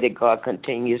pray that God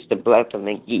continues to bless them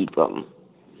and keep them.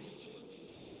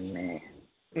 Amen.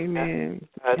 Amen.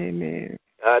 Amen.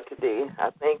 Today, I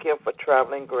thank Him for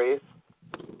traveling grace.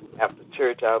 After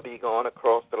church, I'll be going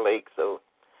across the lake, so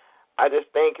I just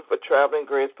thank Him for traveling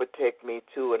grace, protect me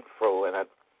to and fro, and I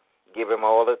give Him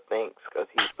all the thanks because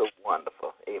He's so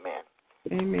wonderful. Amen.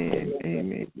 Amen.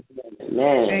 Amen.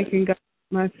 Amen. Thanking God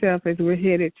myself as we're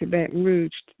headed to Baton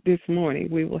Rouge this morning.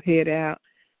 We will head out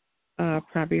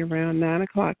probably around 9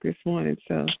 o'clock this morning.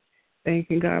 So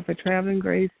thanking God for traveling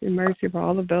grace and mercy for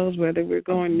all of those, whether we're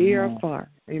going near or far.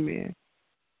 Amen.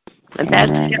 And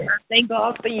that's I thank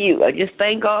God for you. I just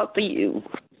thank God for you.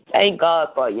 Thank God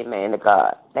for you, man of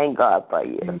God. Thank God for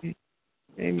you. Amen.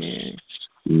 Amen.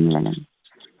 Amen.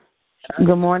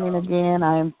 Good morning again.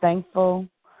 I am thankful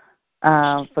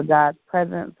for God's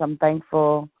presence. I'm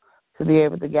thankful to be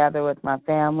able to gather with my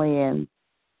family and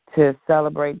to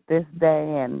celebrate this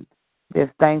day, and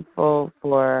just thankful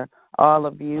for all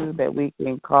of you that we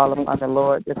can call upon the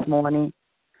Lord this morning.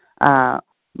 My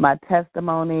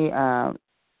testimony,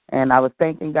 and I was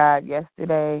thanking God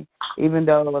yesterday, even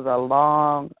though it was a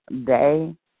long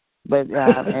day, but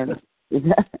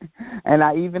and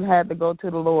I even had to go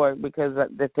to the Lord because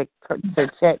to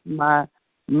check my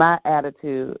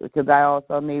attitude, because I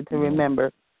also need to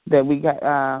remember that we got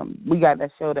to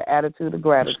show the attitude of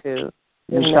gratitude,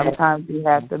 and sometimes we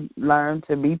have to learn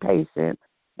to be patient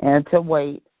and to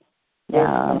wait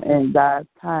in God's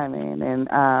timing. And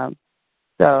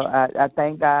so I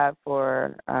thank God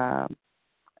for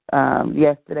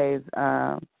yesterday's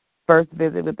first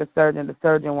visit with the surgeon. The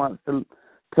surgeon wants to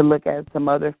look at some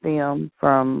other film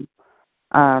from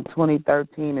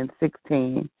 2013 and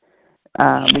 16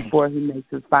 before he makes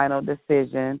his final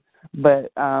decision.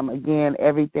 But again,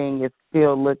 everything is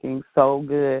still looking so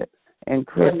good and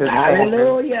crisp.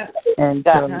 Hallelujah. And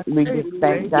so we just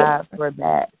thank God for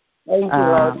that. Thank you,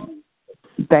 Lord.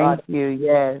 Thank you.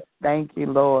 Yes, thank you,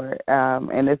 Lord.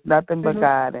 And it's nothing but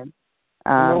God. And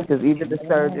because even the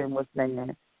surgeon was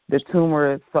saying the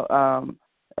tumor is so,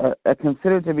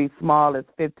 considered to be small as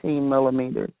 15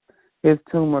 millimeters. His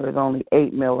tumor is only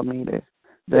 8 millimeters.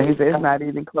 So he said it's not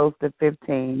even close to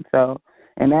 15. So,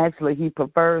 and actually he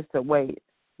prefers to wait.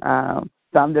 So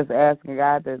I'm just asking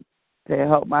God to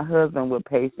help my husband with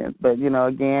patience. But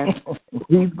again,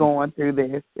 he's going through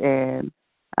this, and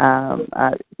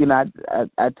I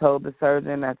told the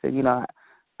surgeon, I said,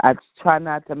 I try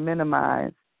not to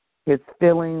minimize his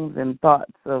feelings and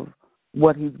thoughts of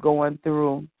what he's going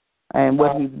through and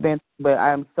what he's been through. But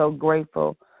I'm so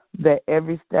grateful that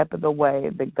every step of the way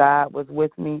that God was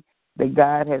with me, that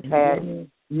God has had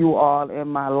you all in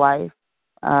my life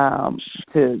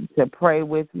to pray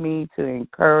with me, to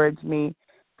encourage me,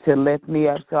 to lift me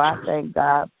up. So I thank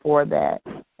God for that.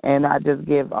 And I just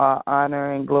give all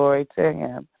honor and glory to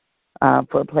Him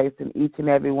for placing each and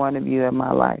every one of you in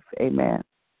my life. Amen.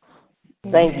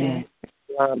 Thank you.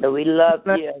 We love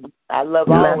you. I love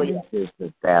all of you.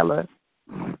 Sister Stella.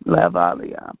 Love all of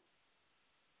y'all.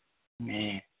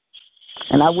 Amen.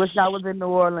 And I wish I was in New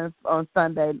Orleans on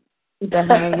Sunday to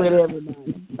hang with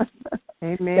everybody.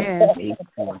 Amen.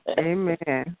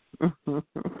 Amen.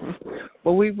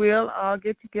 Well, we will all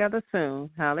get together soon.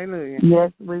 Hallelujah.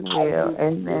 Yes, we will.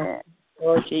 Amen.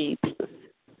 Oh, Jesus.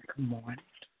 Come on.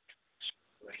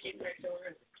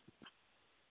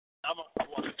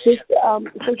 Sister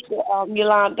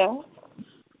Yolanda,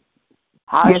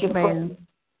 how's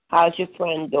your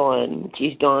friend doing?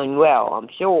 She's doing well, I'm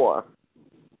sure.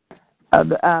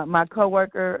 My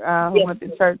coworker who went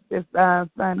to church this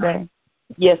Sunday.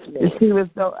 Yes, ma'am. She was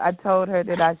I told her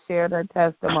that I shared her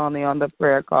testimony on the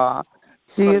prayer call.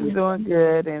 She is doing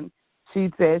good, and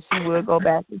she said she would go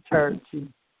back to church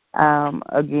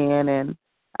again, and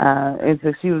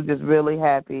so she was just really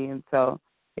happy. And so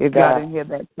if y'all didn't hear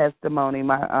that testimony,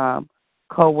 my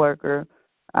coworker,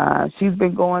 she's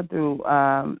been going through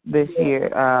this year.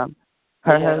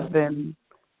 Her husband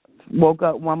woke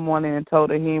up one morning and told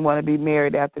her he didn't want to be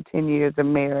married after 10 years of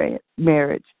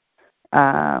marriage.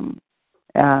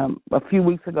 A few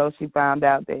weeks ago, she found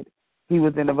out that he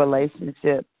was in a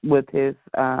relationship with his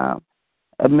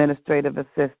administrative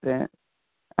assistant,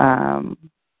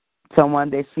 someone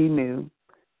that she knew,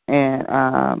 and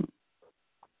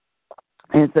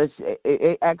so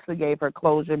it actually gave her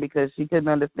closure because she couldn't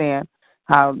understand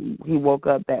how he woke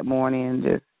up that morning and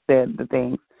just said the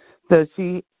things. So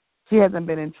she hasn't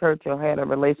been in church or had a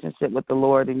relationship with the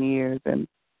Lord in years, and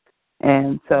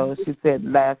so she said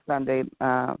last Sunday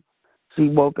she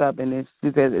woke up and then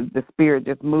she said the Spirit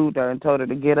just moved her and told her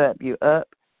to get up. You up,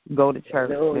 go to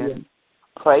church. And,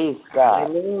 praise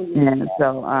God. And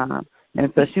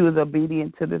so she was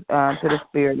obedient to the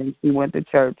Spirit, and she went to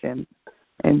church, and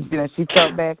she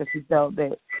felt bad because she felt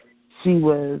that she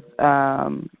was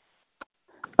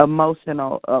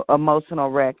emotional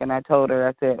wreck. And I told her,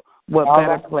 I said, what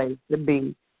better place to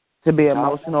be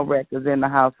emotional wreck is in the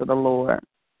house of the Lord.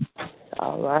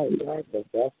 All right.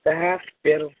 That's the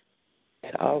hospital.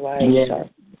 All right. Yeah.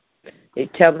 They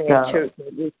tell me at church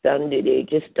every Sunday they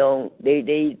just don't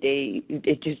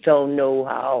know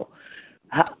how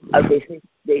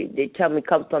they tell me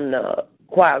come from the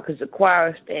choir, because the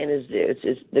choir stand is there. It's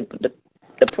just the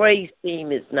praise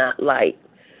team is not like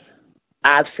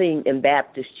I've seen in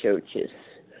Baptist churches,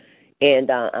 and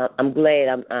I'm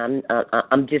glad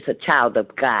I'm just a child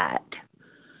of God.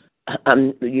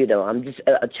 I'm just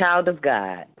a child of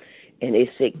God. And they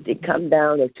come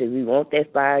down and say, we want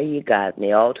that fire you got. And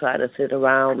they all try to sit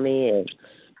around me. And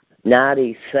now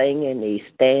they sing and they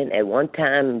stand. At one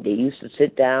time, they used to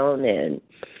sit down and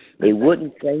they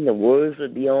wouldn't sing. The words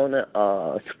would be on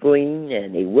a screen,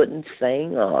 and they wouldn't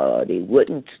sing, or they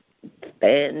wouldn't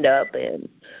stand up and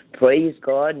praise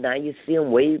God. Now you see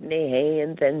them waving their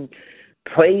hands and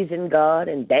praising God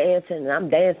and dancing. And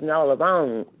I'm dancing all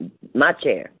around my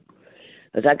chair,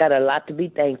 because I got a lot to be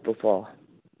thankful for.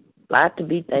 And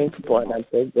I'm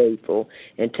so grateful.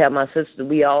 And tell my sister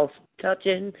we all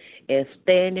touching and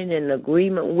standing in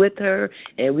agreement with her,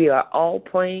 and we are all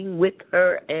praying with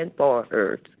her and for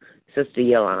her, Sister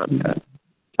Yolanda.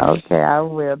 Okay, I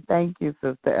will. Thank you,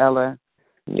 Sister Ella.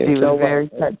 She was very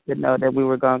touched to know that we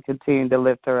were going to continue to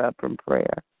lift her up in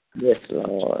prayer. Yes,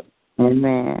 Lord.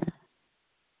 Amen.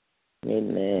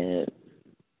 Amen.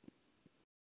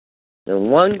 When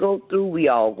one go through, we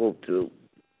all go through.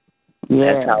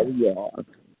 Yeah. That's how we are.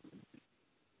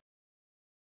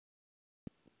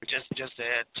 Just to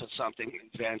add to something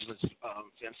Evangelist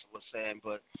Vincent was saying,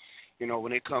 but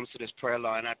when it comes to this prayer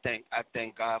line, I thank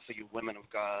God for you women of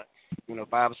God. The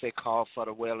Bible says, call for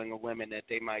the wailing of women that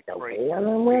they might pray.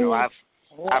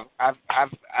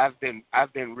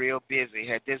 I've been real busy.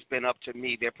 Had this been up to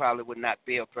me, there probably would not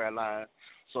be a prayer line.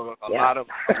 So a lot of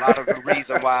the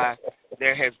reason why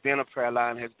there has been a prayer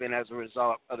line has been as a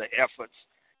result of the efforts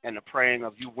and the praying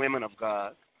of you women of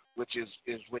God, which is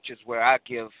where I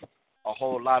give a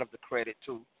whole lot of the credit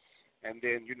to. And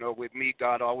then, with me,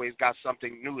 God always got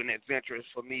something new and adventurous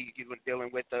for me, even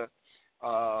dealing with the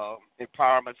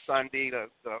Empowerment Sunday,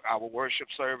 our worship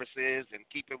services, and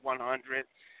Keep It 100,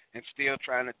 and still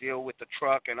trying to deal with the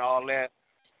truck and all that.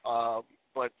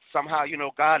 But somehow,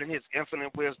 God in his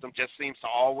infinite wisdom just seems to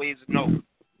always know,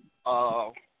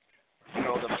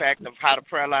 the fact of how the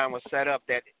prayer line was set up,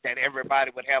 that everybody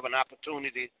would have an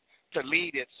opportunity to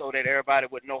lead it so that everybody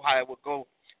would know how it would go.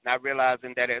 Not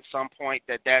realizing that at some point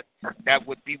that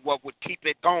would be what would keep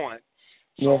it going.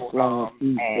 So,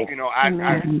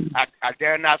 I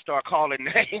dare not start calling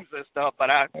names and stuff, but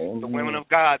the women of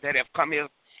God that have come here,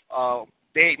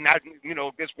 they not,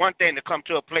 it's one thing to come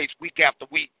to a place week after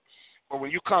week, but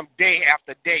when you come day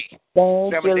after day,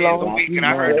 7 days a week, and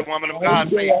I heard the woman of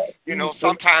God say,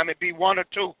 sometime it be one or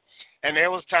two, and there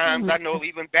was times I know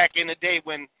even back in the day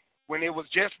when it was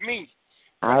just me.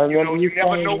 You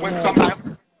never know when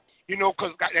somebody.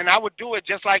 And I would do it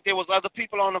just like there was other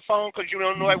people on the phone, because you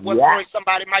don't know at what point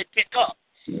somebody might pick up.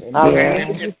 I'll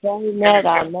never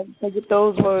forget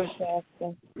those words,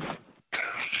 Pastor.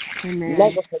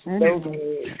 Never forget those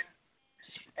words.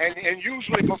 And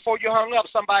usually before you hung up,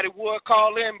 somebody would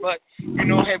call in, but,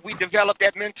 had we developed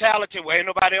that mentality where ain't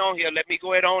nobody on here, let me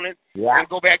go ahead on and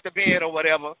go back to bed or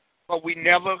whatever. But we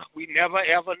never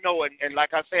ever know it. And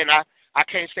like I said, I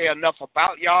can't say enough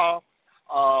about y'all.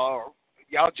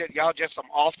 Y'all just some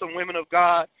awesome women of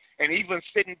God, and even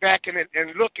sitting back and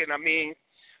looking,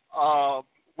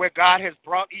 where God has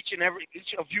brought each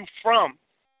of you from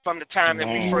the time that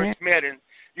we first met. And,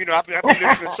 I've been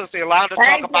listening to Sister Yolanda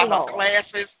talk about her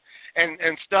classes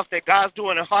and stuff that God's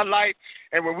doing in her life.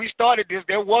 And when we started this,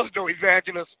 there was no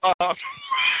evangelist. Well,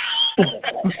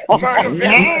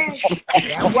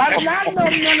 not no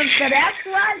minister, that's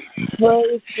right.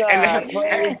 Praise God,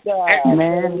 praise God.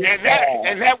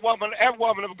 And that woman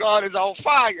of God is on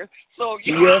fire. So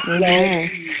yes,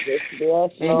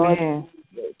 Lord.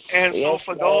 And so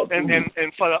for those and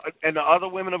the other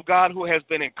women of God who has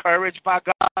been encouraged by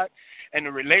God and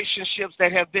the relationships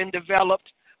that have been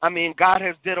developed, God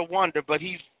has did a wonder, but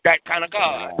he's that kind of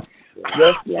God.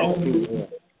 Yes,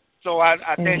 So I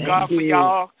thank God for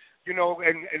y'all. you know,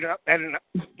 and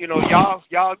you know,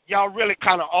 y'all really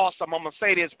kind of awesome. I'm gonna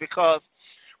say this because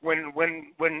when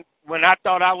I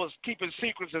thought I was keeping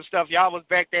secrets and stuff, y'all was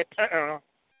back there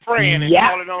praying and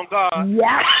calling on God.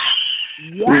 Yeah.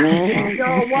 Yeah,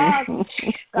 sure was.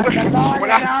 Because the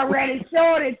Lord had already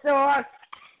showed it to us.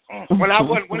 When I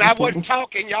wasn't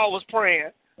talking, y'all was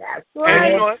praying. That's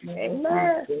right.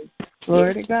 Amen.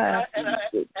 Glory to God. And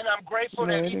I'm grateful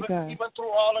that even through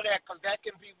all of that, because that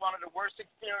can be one of the worst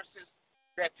experiences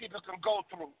that people can go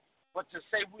through. But to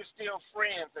say we're still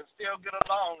friends and still get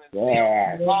along and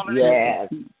still all of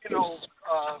that, you know,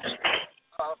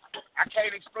 I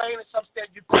can't explain it. Some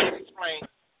stuff you can't explain.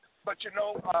 But you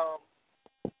know,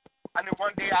 I knew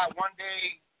one day,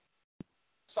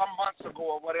 some months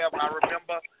ago or whatever, I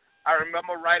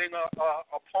remember writing a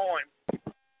poem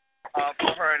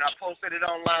for her, and I posted it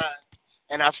online.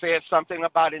 And I said something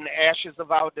about in the ashes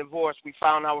of our divorce, we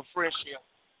found our friendship,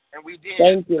 and we did.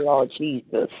 Thank you, Lord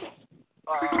Jesus.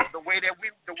 The way that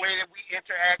we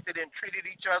interacted and treated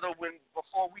each other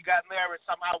before we got married,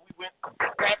 somehow we went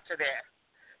back to that.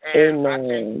 And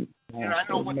Amen. I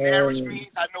know what marriage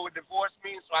means. I know what divorce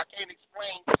means. So I can't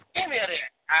explain any of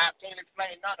that. I can't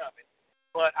explain none of it.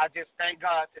 But I just thank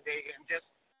God today, and just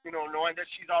knowing that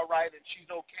she's all right and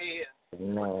she's okay,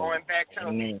 and going back to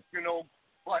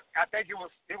But I think it was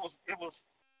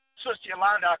Sister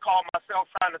Yolanda. I called myself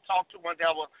trying to talk to one day.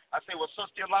 I said, "Well,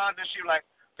 Sister Yolanda," she was like,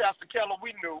 "Pastor Keller,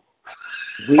 we knew."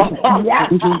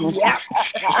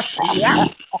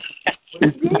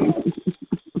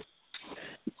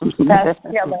 Pastor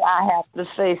Keller, I have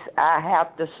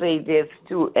to say this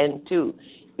to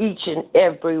each and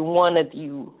every one of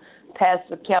you.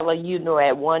 Pastor Keller,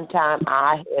 at one time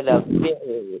I had a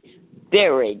very,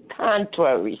 very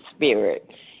contrary spirit.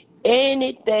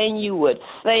 Anything you would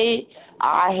say,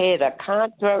 I had a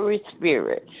contrary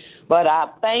spirit. But I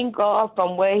thank God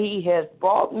from where He has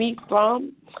brought me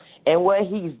from and where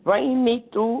He's bringing me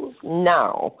through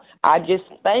now. I just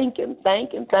thank Him.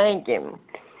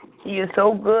 He is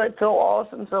so good, so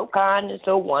awesome, so kind, and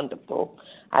so wonderful.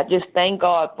 I just thank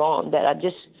God for Him that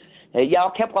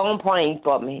y'all kept on praying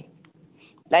for me.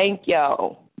 Thank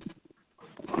y'all.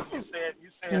 You said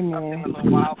something a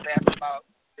little while back about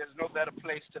there's no better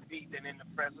place to be than in the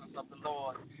presence of the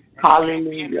Lord.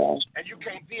 Hallelujah. And you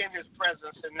can't be in His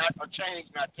presence and not a change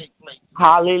not take place.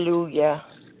 Hallelujah.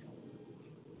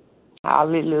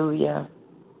 Hallelujah.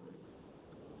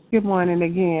 Good morning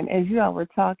again. As you all were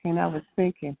talking, I was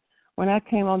thinking, when I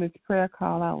came on this prayer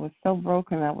call, I was so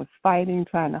broken. I was fighting,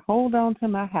 trying to hold on to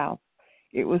my house.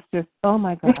 It was just, oh,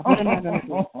 my God, what am I going to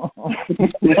do?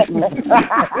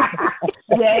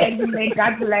 Yeah, you make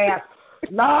us laugh.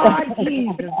 Lord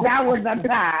Jesus, that was a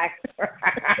time.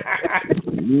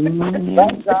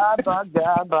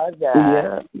 By God.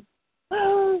 Yeah.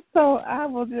 So I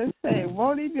will just say,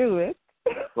 won't He do it?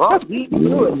 Won't He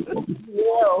do it?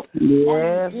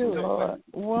 Yes, Lord.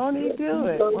 Won't He do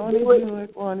it? Won't He do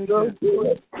it? Won't He do it?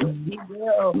 He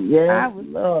will. Yes,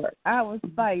 Lord. I was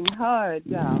fighting hard,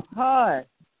 y'all. Hard.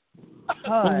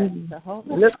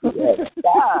 Look at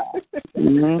God.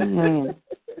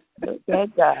 Look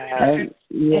at God.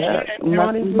 Yeah.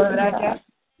 Won't He do it? I guess.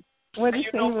 What did He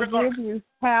say? He would give you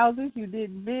houses you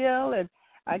didn't build, and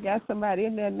I got somebody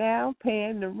in there now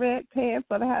paying the rent, paying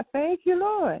for the house. Thank you,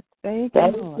 Lord. Thank you,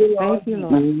 Lord. Thank you,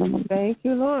 Lord. Thank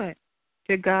you, Lord.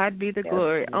 To God be the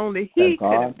glory. Only He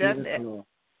could have done that.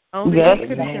 Only He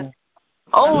could have done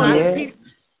that.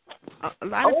 A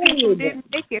lot of people didn't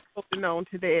make it holding on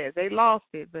to theirs. They lost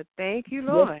it. But thank you,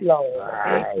 Lord. Yes, Lord.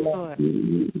 Thank you, Lord.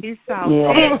 He saw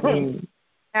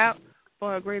out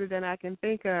far greater than I can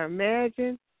think or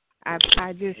imagine. I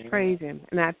just praise Him.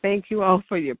 And I thank you all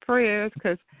for your prayers,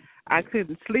 because I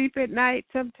couldn't sleep at night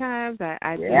sometimes.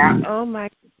 I just, oh my,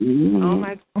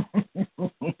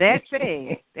 that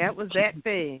thing. That was that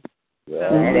thing.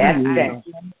 That thing.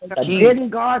 But didn't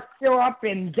God show up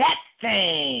in that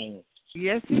thing?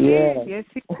 Yes, He did. Yes,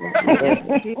 He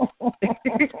did.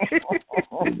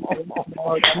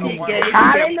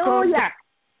 Hallelujah.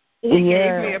 He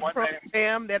gave me a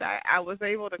program that I was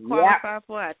able to qualify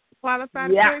for. I qualified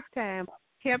the first time,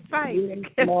 kept fighting.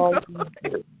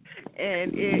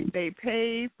 And they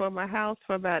paid for my house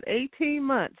for about 18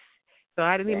 months. So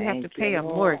I didn't even have to pay a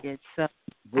mortgage. So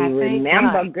we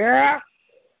remember, girl.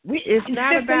 It's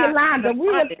not about Yolanda. We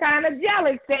was kind of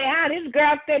jealous. Say, how this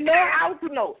girl said no house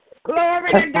note.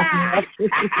 Glory to God.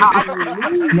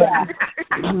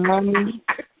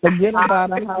 Forget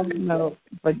about a house note.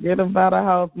 Forget about a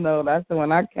house note. I said,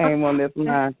 when I came on this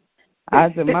line,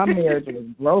 I said my marriage was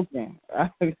broken.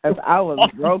 Because I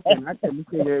was broken. I couldn't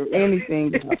figure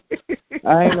anything out.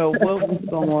 I didn't know what was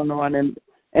going on. And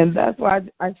And that's why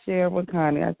I shared with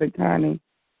Connie. I said, Connie,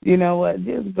 you know what?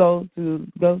 Just go to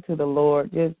the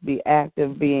Lord. Just be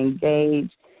active, be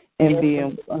engaged, and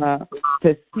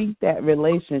to seek that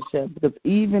relationship. Because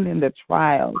even in the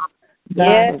trials,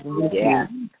 God is with you.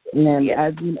 And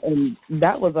and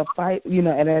that was a fight, you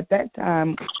know. And at that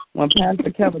time, when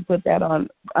Pastor Kevin put that on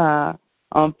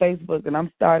Facebook, and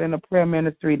I'm starting a prayer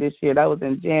ministry this year. That was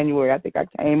in January. I think I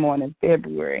came on in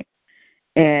February,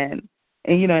 and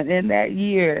you know, in that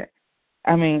year,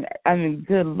 I mean,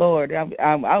 good Lord, I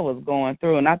was going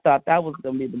through, and I thought that was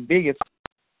going to be the biggest.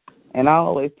 And I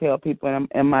always tell people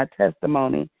in my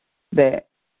testimony that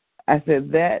I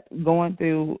said that going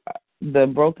through the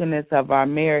brokenness of our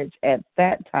marriage at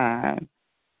that time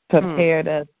prepared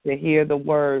us to hear the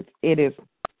words, "It is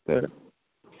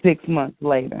 6 months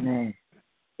later."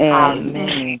 And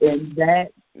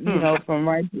that, you know, from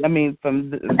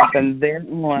there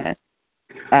on,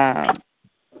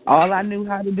 all I knew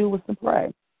how to do was to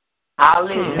pray.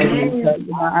 Hallelujah.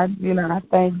 I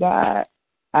thank God.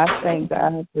 I thank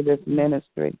God for this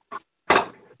ministry.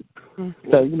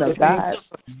 So, you know,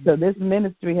 so this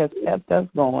ministry has kept us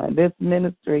going. This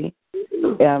ministry,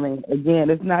 I mean, again,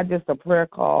 it's not just a prayer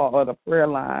call or the prayer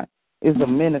line. It's a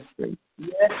ministry.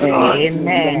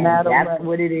 Amen. That's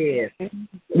what it is.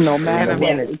 No matter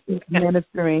what, it's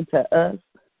ministering to us,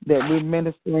 that we're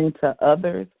ministering to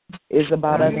others. It's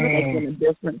about us making a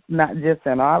difference, not just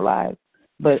in our lives,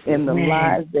 but in the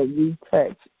lives that we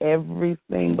touch every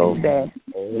single day.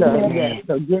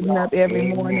 So getting up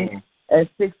every morning at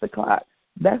 6 o'clock,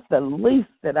 that's the least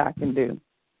that I can do.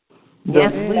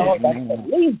 That's the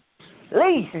least.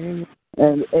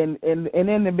 And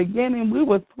in the beginning, we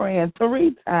was praying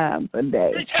 3 times a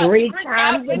day. 3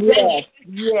 times a day.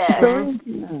 Yes. 3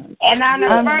 times. And on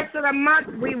the first of the month,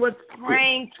 we was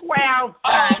praying 12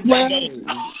 times a day.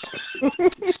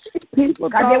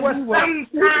 Because there was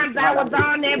sometimes I was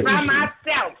on there by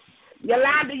myself.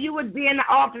 Yolanda, you would be in the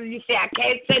office. You say, I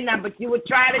can't say nothing, but you would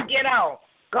try to get on.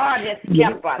 God has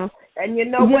kept us. And you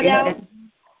know what else?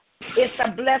 It's a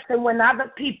blessing when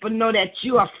other people know that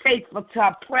you are faithful to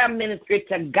a prayer ministry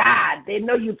to God. They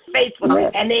know you're faithful,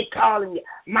 and they calling you,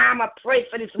 Mama, pray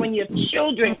for this. When your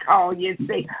children call you and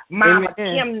say, Mama,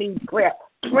 Kim needs prayer.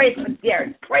 Pray for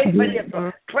Derek. Pray for this.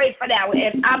 Pray for that.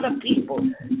 And other people.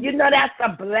 You know that's a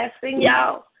blessing,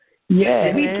 y'all.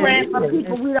 Yeah. We praying for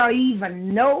people we don't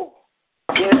even know.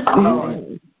 But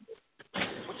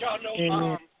y'all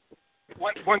know,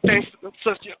 one thing,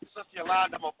 Sister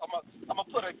Yolanda, I'm gonna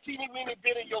put a teeny weeny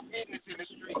bit of your business in the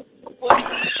street.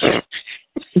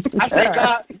 I say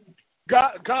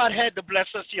God had to bless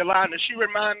Sister Yolanda. She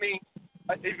remind me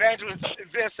of Evangelist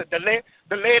Vincent, the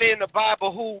lady in the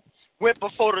Bible who went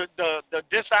before the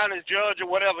dishonest judge or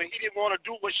whatever. He didn't want to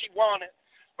do what she wanted,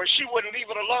 but she wouldn't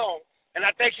leave it alone. And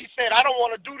I think she said, I don't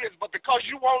want to do this, but because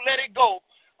you won't let it go,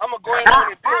 I'm gonna go ahead on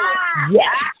and do it.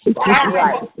 Yeah,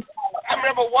 I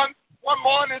remember one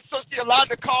morning, Sister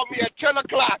Yolanda called me at 10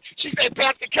 o'clock. She said,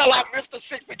 Pastor Keller, I missed the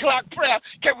 6 o'clock prayer.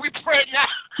 Can we pray now?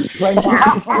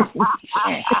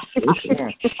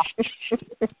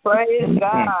 Praise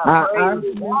God.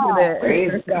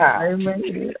 Praise God.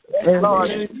 Amen. Lord.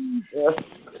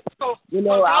 So, You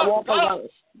know, I walk around.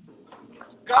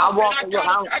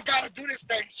 I got to do this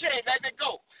thing. She ain't letting it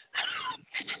go.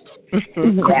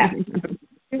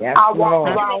 Yeah. I walk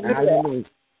around here.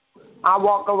 I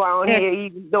walk around here,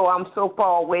 even though I'm so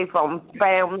far away from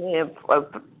family and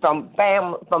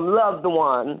from loved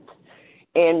ones,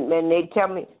 and they tell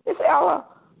me, they say, "Oh,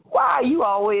 why are you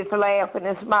always laughing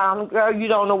and smiling, girl? You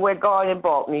don't know where God had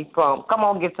brought me from. Come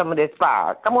on, get some of this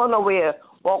fire. Come on over here,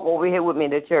 walk over here with me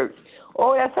to church."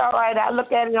 Oh, that's all right. I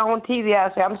look at it on TV.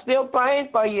 I say, I'm still praying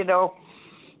for you, though.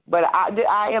 But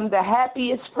I am the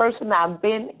happiest person I've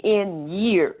been in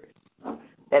years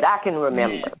that I can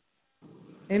remember.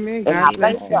 Amen. And I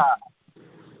thank God.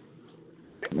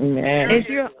 Amen.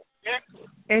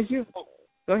 As you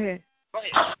go ahead.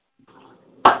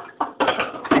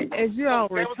 As you all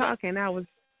were talking, I was.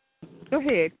 Go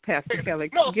ahead, Pastor Kelly.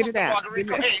 No, Get it out. Marguerite,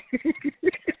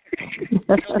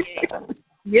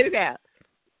 Get it out.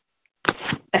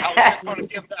 I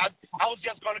was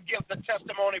just going to give the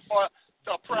testimony for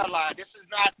the prayer line. This is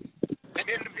not an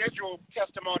individual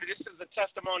testimony. This is a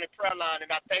testimony prayer line,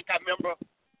 and I think I remember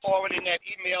forwarding that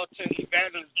email to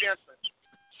Evangelist Jensen.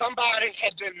 Somebody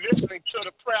had been listening to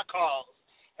the prayer calls,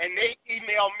 and they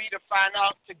emailed me to find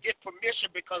out to get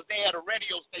permission because they had a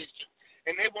radio station,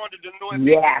 and they wanted to know if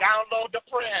they could download the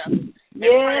prayers and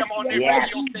pray them on their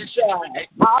radio station every day.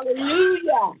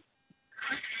 Hallelujah.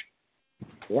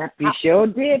 Yep, you sure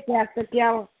did, Pastor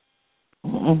Keller.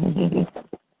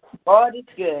 God is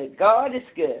good. God is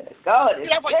good. God is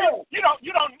but good. you don't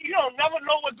never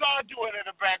know what God doing in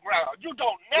the background. You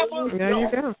don't never know. No, you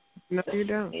don't. No, you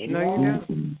don't. No, you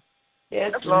don't.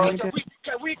 Yes, That's Lord. Can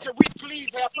we please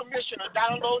have permission to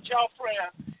download y'all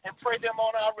prayers and pray them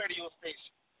on our radio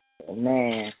station?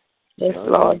 Amen. Yes,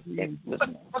 Lord. But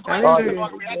I got it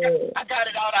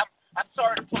out. I'm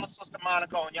sorry to pull a Sister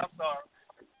Monica on you. I'm sorry.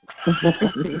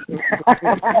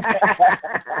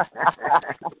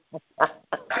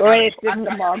 Go ahead,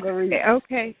 Sister Marguerite.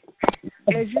 Okay.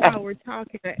 As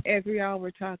we all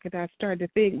were talking, I started to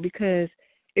think, because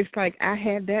it's like I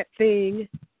had that thing,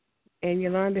 and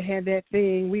Yolanda had that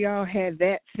thing. We all had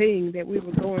that thing that we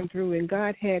were going through, and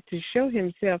God had to show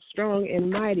himself strong and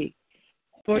mighty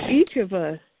for each of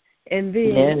us. And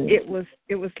then it was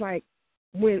like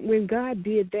when God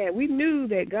did that, we knew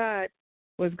that God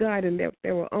was God and that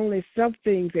there were only some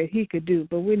things that he could do.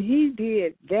 But when he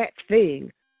did that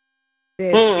thing,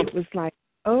 that it was like,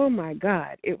 oh, my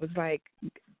God. It was like,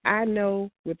 I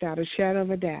know without a shadow of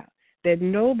a doubt that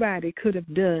nobody could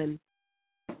have done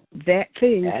that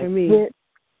thing for me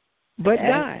but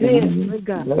God. But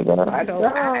God. So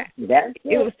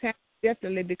it was time to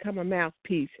definitely become a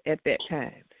mouthpiece at that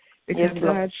time, because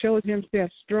God showed himself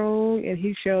strong and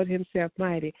he showed himself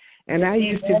mighty. And I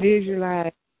used to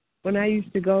visualize when I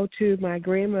used to go to my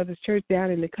grandmother's church down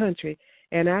in the country,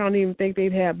 and I don't even think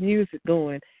they'd have music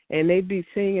going, and they'd be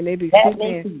singing, they'd be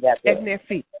sitting there, patting their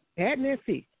feet,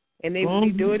 and they'd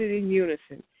be doing it in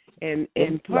unison. And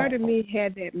part of me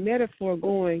had that metaphor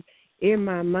going in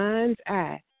my mind's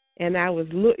eye, and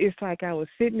it's like I was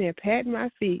sitting there patting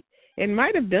my feet, and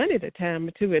might have done it a time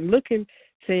or two, and looking,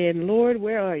 saying, Lord,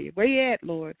 where are you? Where you at,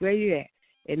 Lord? Where you at?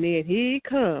 And then he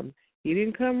come. He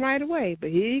didn't come right away, but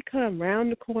he come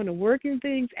round the corner working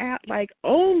things out like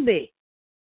only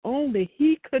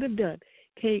he could have done.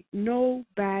 Can't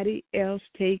nobody else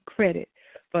take credit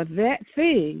for that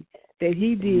thing that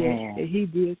he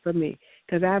did for me.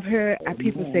 Because I've heard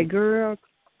people say, girl,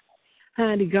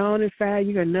 honey, gone and find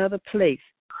you another place.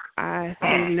 I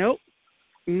say, nope.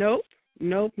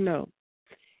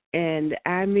 And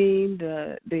I mean,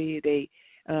 the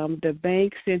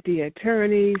bank sent the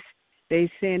attorneys. They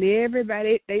sent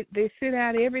everybody. They sent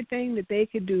out everything that they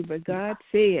could do. But God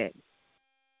said,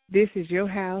 this is your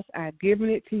house. I've given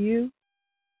it to you,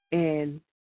 and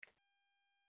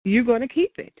you're going to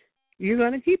keep it. You're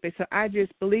going to keep it. So I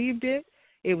just believed it.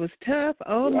 It was tough.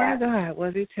 Oh, my God,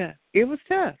 was it tough? It was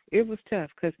tough. It was tough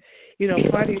because,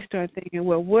 part of you start thinking,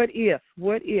 well, what if?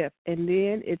 And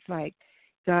then it's like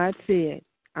God said,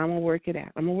 I'm going to work it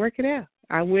out.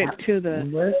 I went to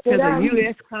the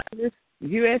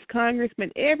U.S.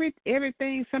 Congressman,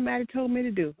 everything somebody told me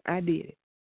to do, I did it.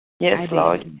 Yes,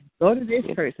 Lord. Go to this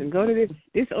person. Go to this.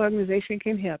 This organization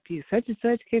can help you. Such and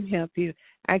such can help you.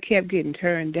 I kept getting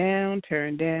turned down.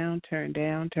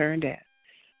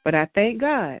 But I thank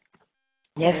God.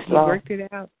 Yes, He Lord. worked it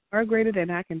out far greater than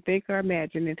I can think or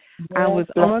imagine. And I was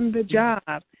on the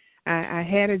job. I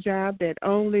had a job that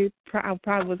I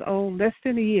probably was on less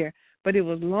than a year, but it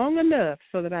was long enough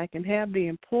so that I can have the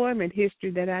employment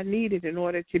history that I needed in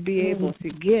order to be able to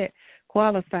get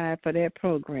qualified for that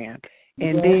program.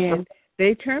 And then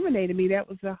they terminated me. That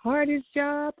was the hardest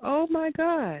job. Oh, my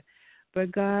God.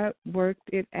 But God worked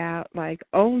it out like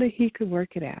only he could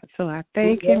work it out. So I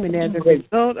thank him. And as a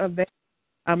result of that,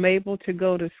 I'm able to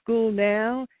go to school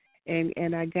now,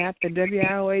 and I got the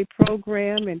WIOA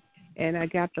program, and I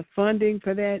got the funding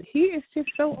for that. He is just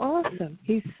so awesome.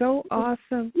 He's so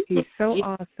awesome.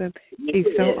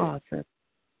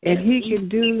 And he can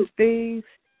do things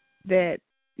that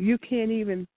we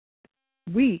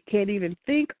can't even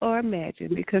think or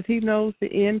imagine, because he knows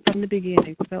the end from the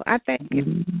beginning. So I thank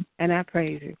him and I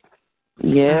praise him.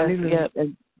 Yes, Hallelujah.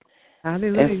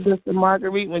 Hallelujah. And Sister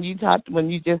Marguerite, when you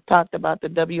just talked about the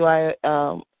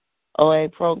WIOA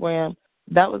program,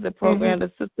 that was the program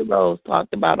that Sister Rose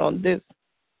talked about on this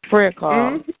prayer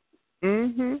call.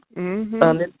 On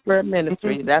this prayer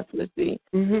ministry. That's what she.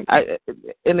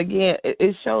 And again,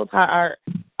 it shows how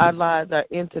our lives are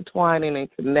intertwining and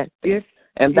connected. Yes.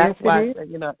 And that's why I say,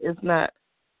 it's not,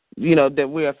 that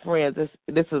we're friends.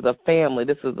 This is a family.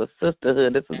 This is a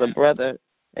sisterhood. This is a brother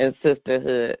and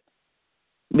sisterhood.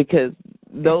 Because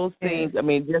those things,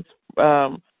 just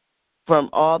from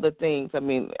all the things, I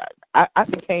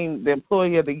became the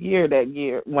employee of the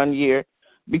year one year,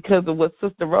 because of what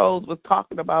Sister Rose was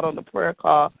talking about on the prayer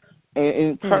call and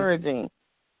encouraging.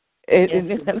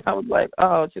 And I was like,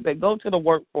 oh, should they go to the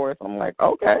workforce? I'm like,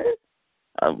 okay.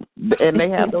 And they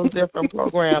have those different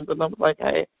programs. And I was like,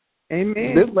 hey,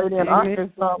 Amen. This lady in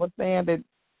Arkansas was saying that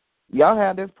y'all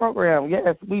have this program.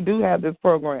 Yes, we do have this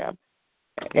program.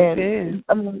 And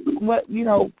I mean, what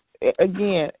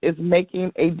again, is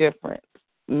making a difference.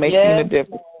 Making a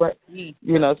difference. But,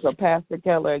 so Pastor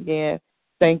Keller, again,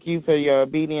 thank you for your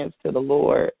obedience to the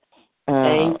Lord.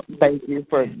 Thank you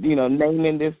for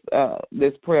naming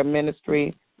this prayer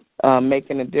ministry,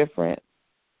 making a difference.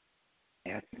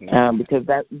 Because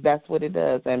that's what it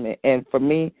does, and for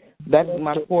me, that is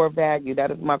my core value.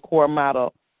 That is my core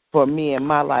motto for me in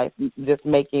my life, just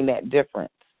making that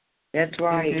difference. That's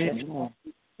right.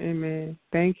 Amen.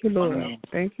 Thank you, Lord.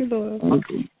 Thank you, Lord.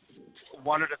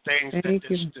 One of the things that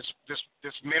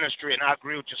this ministry, and I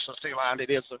agree with you, Cecilia, it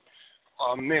is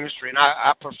a ministry, and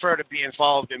I prefer to be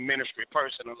involved in ministry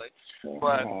personally.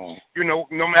 But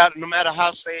no matter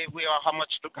how saved we are, how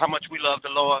much we love the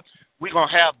Lord, we're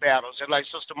gonna have battles. And like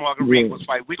Sister Marguerite was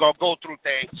fighting, we're gonna go through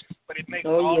things. But it makes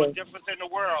all the difference in the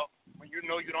world when you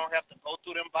know you don't have to go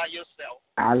through them by yourself.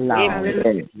 I love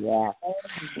it. Yeah.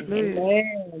 It's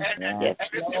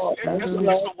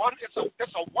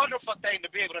a wonderful thing to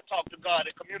be able to talk to God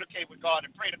and communicate with God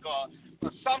and pray to God.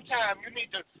 But sometimes you need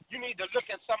to look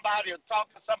at somebody and talk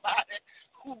to somebody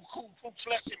who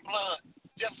flesh and blood,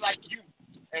 just like you,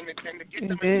 and to get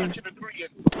them in such a degree.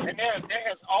 And there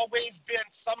has always been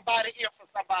somebody here for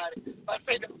somebody. I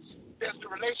say that there's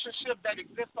the relationship that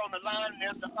exists on the line, and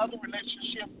there's the other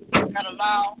relationship that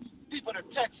allow people to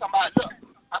text somebody, look,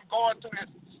 I'm going through this.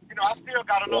 I still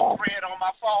got a little thread on my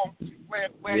phone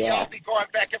where y'all be going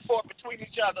back and forth between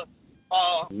each other.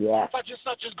 Such and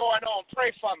such is going on,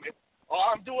 pray for me. Or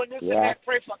I'm doing this and that,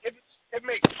 pray for me. It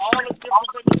makes all the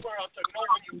difference in the world to know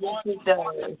when you're going through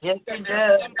something, that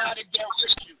there's somebody there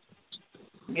with you.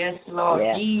 Yes, Lord.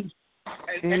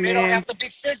 And they don't have to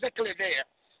be physically there,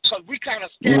 because we kind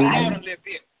of stand out a little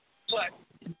bit. But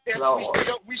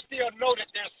we still know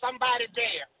that there's somebody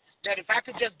there, that if I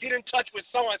could just get in touch with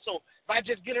so-and-so, if I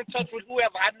just get in touch with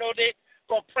whoever, I know they're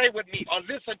going to pray with me or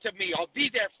listen to me or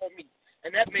be there for me.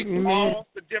 And that makes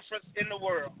all the difference in the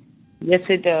world. Yes,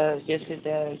 it does. Yes, it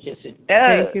does. Yes, it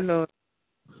does. Thank you, Lord.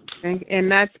 And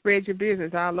not spread your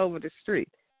business all over the street.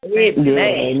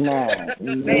 Amen.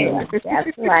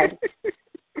 That's right.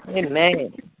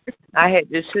 Amen. I had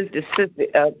this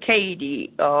sister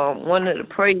Katie, one of the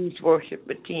praise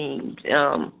worshiper teams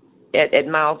at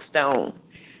Milestone.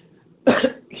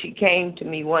 She came to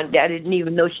me one day. I didn't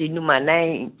even know she knew my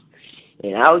name.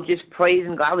 And I was just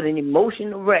praising God. I was an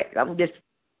emotional wreck. I'm just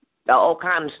all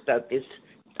kind of stuff.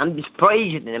 I'm just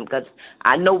praising Him because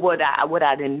I know what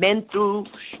I've been through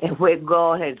and where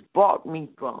God has brought me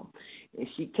from. And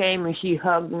she came and she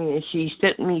hugged me and she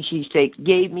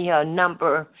gave me her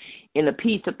number in a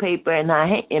piece of paper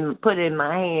and put it in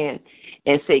my hand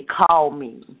and say, call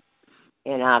me.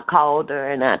 And I called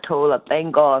her and I told her,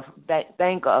 thank God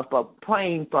for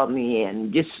praying for me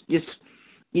and just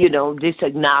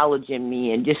acknowledging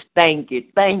me and just thank you.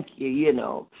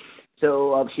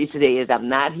 So she says, I'm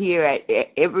not here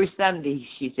every Sunday.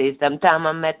 She says, sometime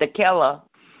I'm at the Keller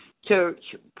Church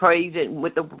praising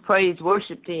with the praise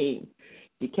worship team.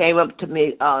 She came up to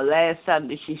me last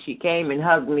Sunday. She came and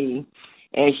hugged me,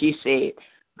 and she said,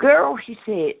 girl, she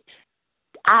said,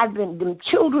 them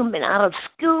children been out of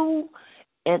school,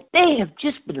 and they have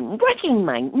just been wrecking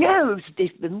my nerves.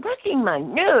 They've been wrecking my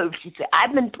nerves. She said,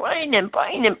 I've been praying and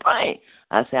praying and praying.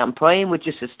 I said, I'm praying with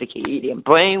you, Sister Katie. I'm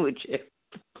praying with you.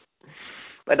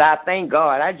 But I thank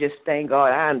God. I just thank God.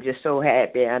 I'm just so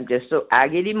happy. I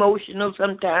get emotional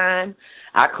sometimes.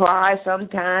 I cry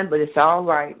sometimes, but it's all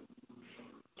right.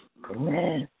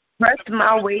 Amen. Press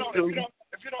my way through.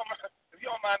 If you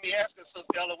don't mind me asking,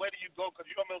 Sister Ella, where do you go? Because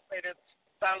you don't say that.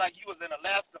 Sound like you was in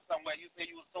Alaska somewhere. You say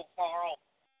you was so far off.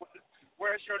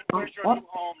 Where's your new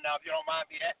home now? If you don't mind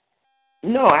me asking.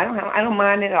 No, I don't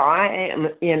mind at all. I am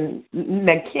in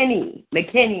McKinney,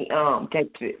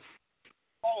 Texas.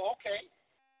 Oh, okay.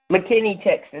 McKinney,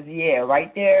 Texas, yeah,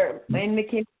 right there in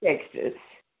McKinney, Texas.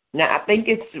 Now, I think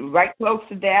it's right close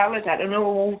to Dallas. I don't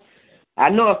know. I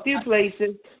know a few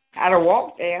places. I don't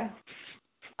walk there.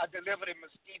 I delivered in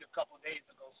Mesquite a couple of days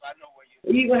ago, so I know where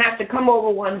you're going to have to come over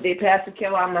one day, Pastor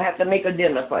Keller. I'm going to have to make a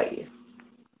dinner for you.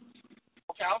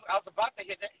 Okay, I was about to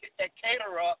hit that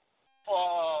caterer up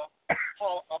for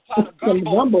a pot of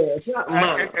gumbo. If you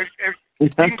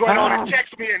can go on and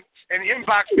text me and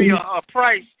inbox me a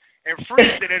price and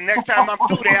freeze it, and next time I'm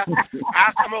through there,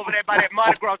 I'll come over there by that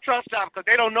Mardi Gras truck stop because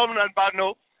they don't know nothing about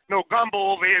no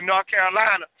gumbo over here in North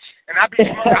Carolina. And I be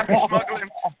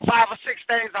smuggling 5 or 6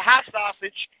 things of hot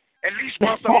sausage at least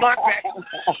once a month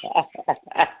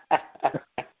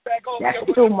back over That's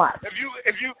here. Too much.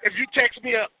 If you text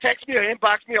me or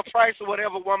inbox me a price or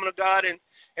whatever, woman of God, and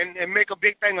make a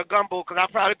big thing of gumbo, because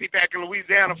I'll probably be back in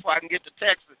Louisiana before I can get to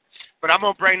Texas. But I'm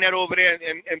going to bring that over there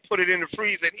and put it in the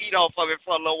freezer and eat off of it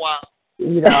for a little while.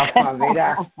 Eat off of it.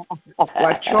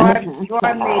 Well, Troy made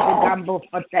the gumbo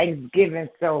for Thanksgiving,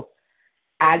 so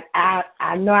I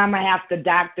know I'm going to have to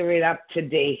doctor it up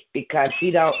today because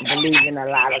he don't believe in a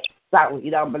lot of stuff. He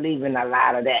don't believe in a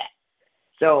lot of that.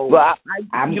 So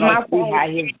I'm going to see how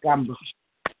his gumbo.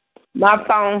 My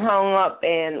phone hung up,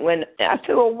 and when I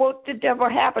said, well, what the devil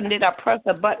happened? Did I press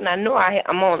a button? I know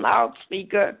I'm on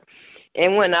loudspeaker.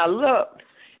 And when I looked,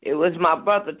 it was my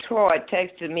brother Troy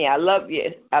texted me, I love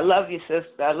you. I love you,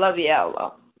 sister. I love you,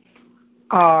 Ella.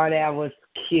 Oh, that was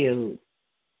cute.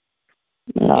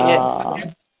 Yeah.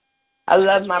 I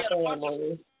love my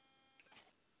family.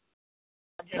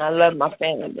 I love my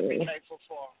family.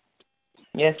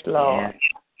 Yes, Lord. Yeah.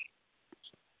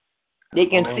 They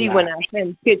can see when I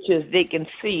send pictures, they can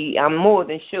see, I'm more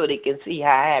than sure they can see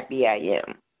how happy I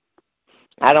am.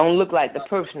 I don't look like the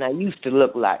person I used to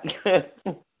look like.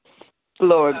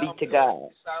 Glory be to God.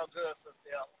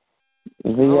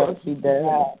 Yes, she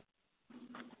does.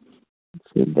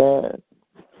 She does.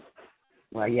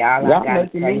 Well, y'all, I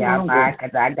got to tell y'all bye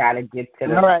because I got to get to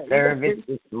the service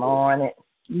this morning.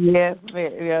 Yes,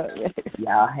 yeah.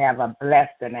 Y'all have a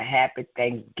blessed and a happy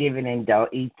Thanksgiving and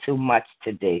don't eat too much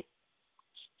today.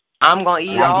 I'm going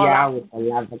to eat all y'all with the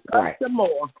love of Christ. Some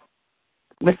more.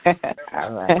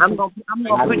 All right. I'm gonna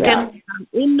pretend I'm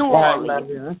in New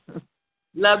Orleans.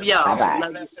 Love y'all. Bye-bye.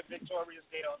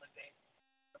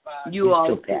 Love you all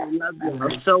too. Love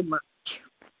you so much.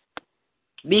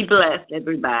 Be blessed,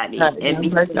 everybody. And be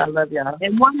blessed. I love y'all.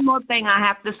 And one more thing I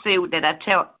have to say that I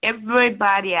tell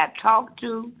everybody I talk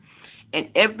to and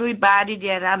everybody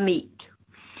that I meet.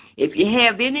 If you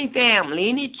have any family,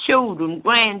 any children,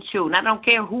 grandchildren, I don't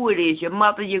care who it is, your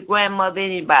mother, your grandmother,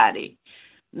 anybody,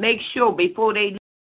 make sure before they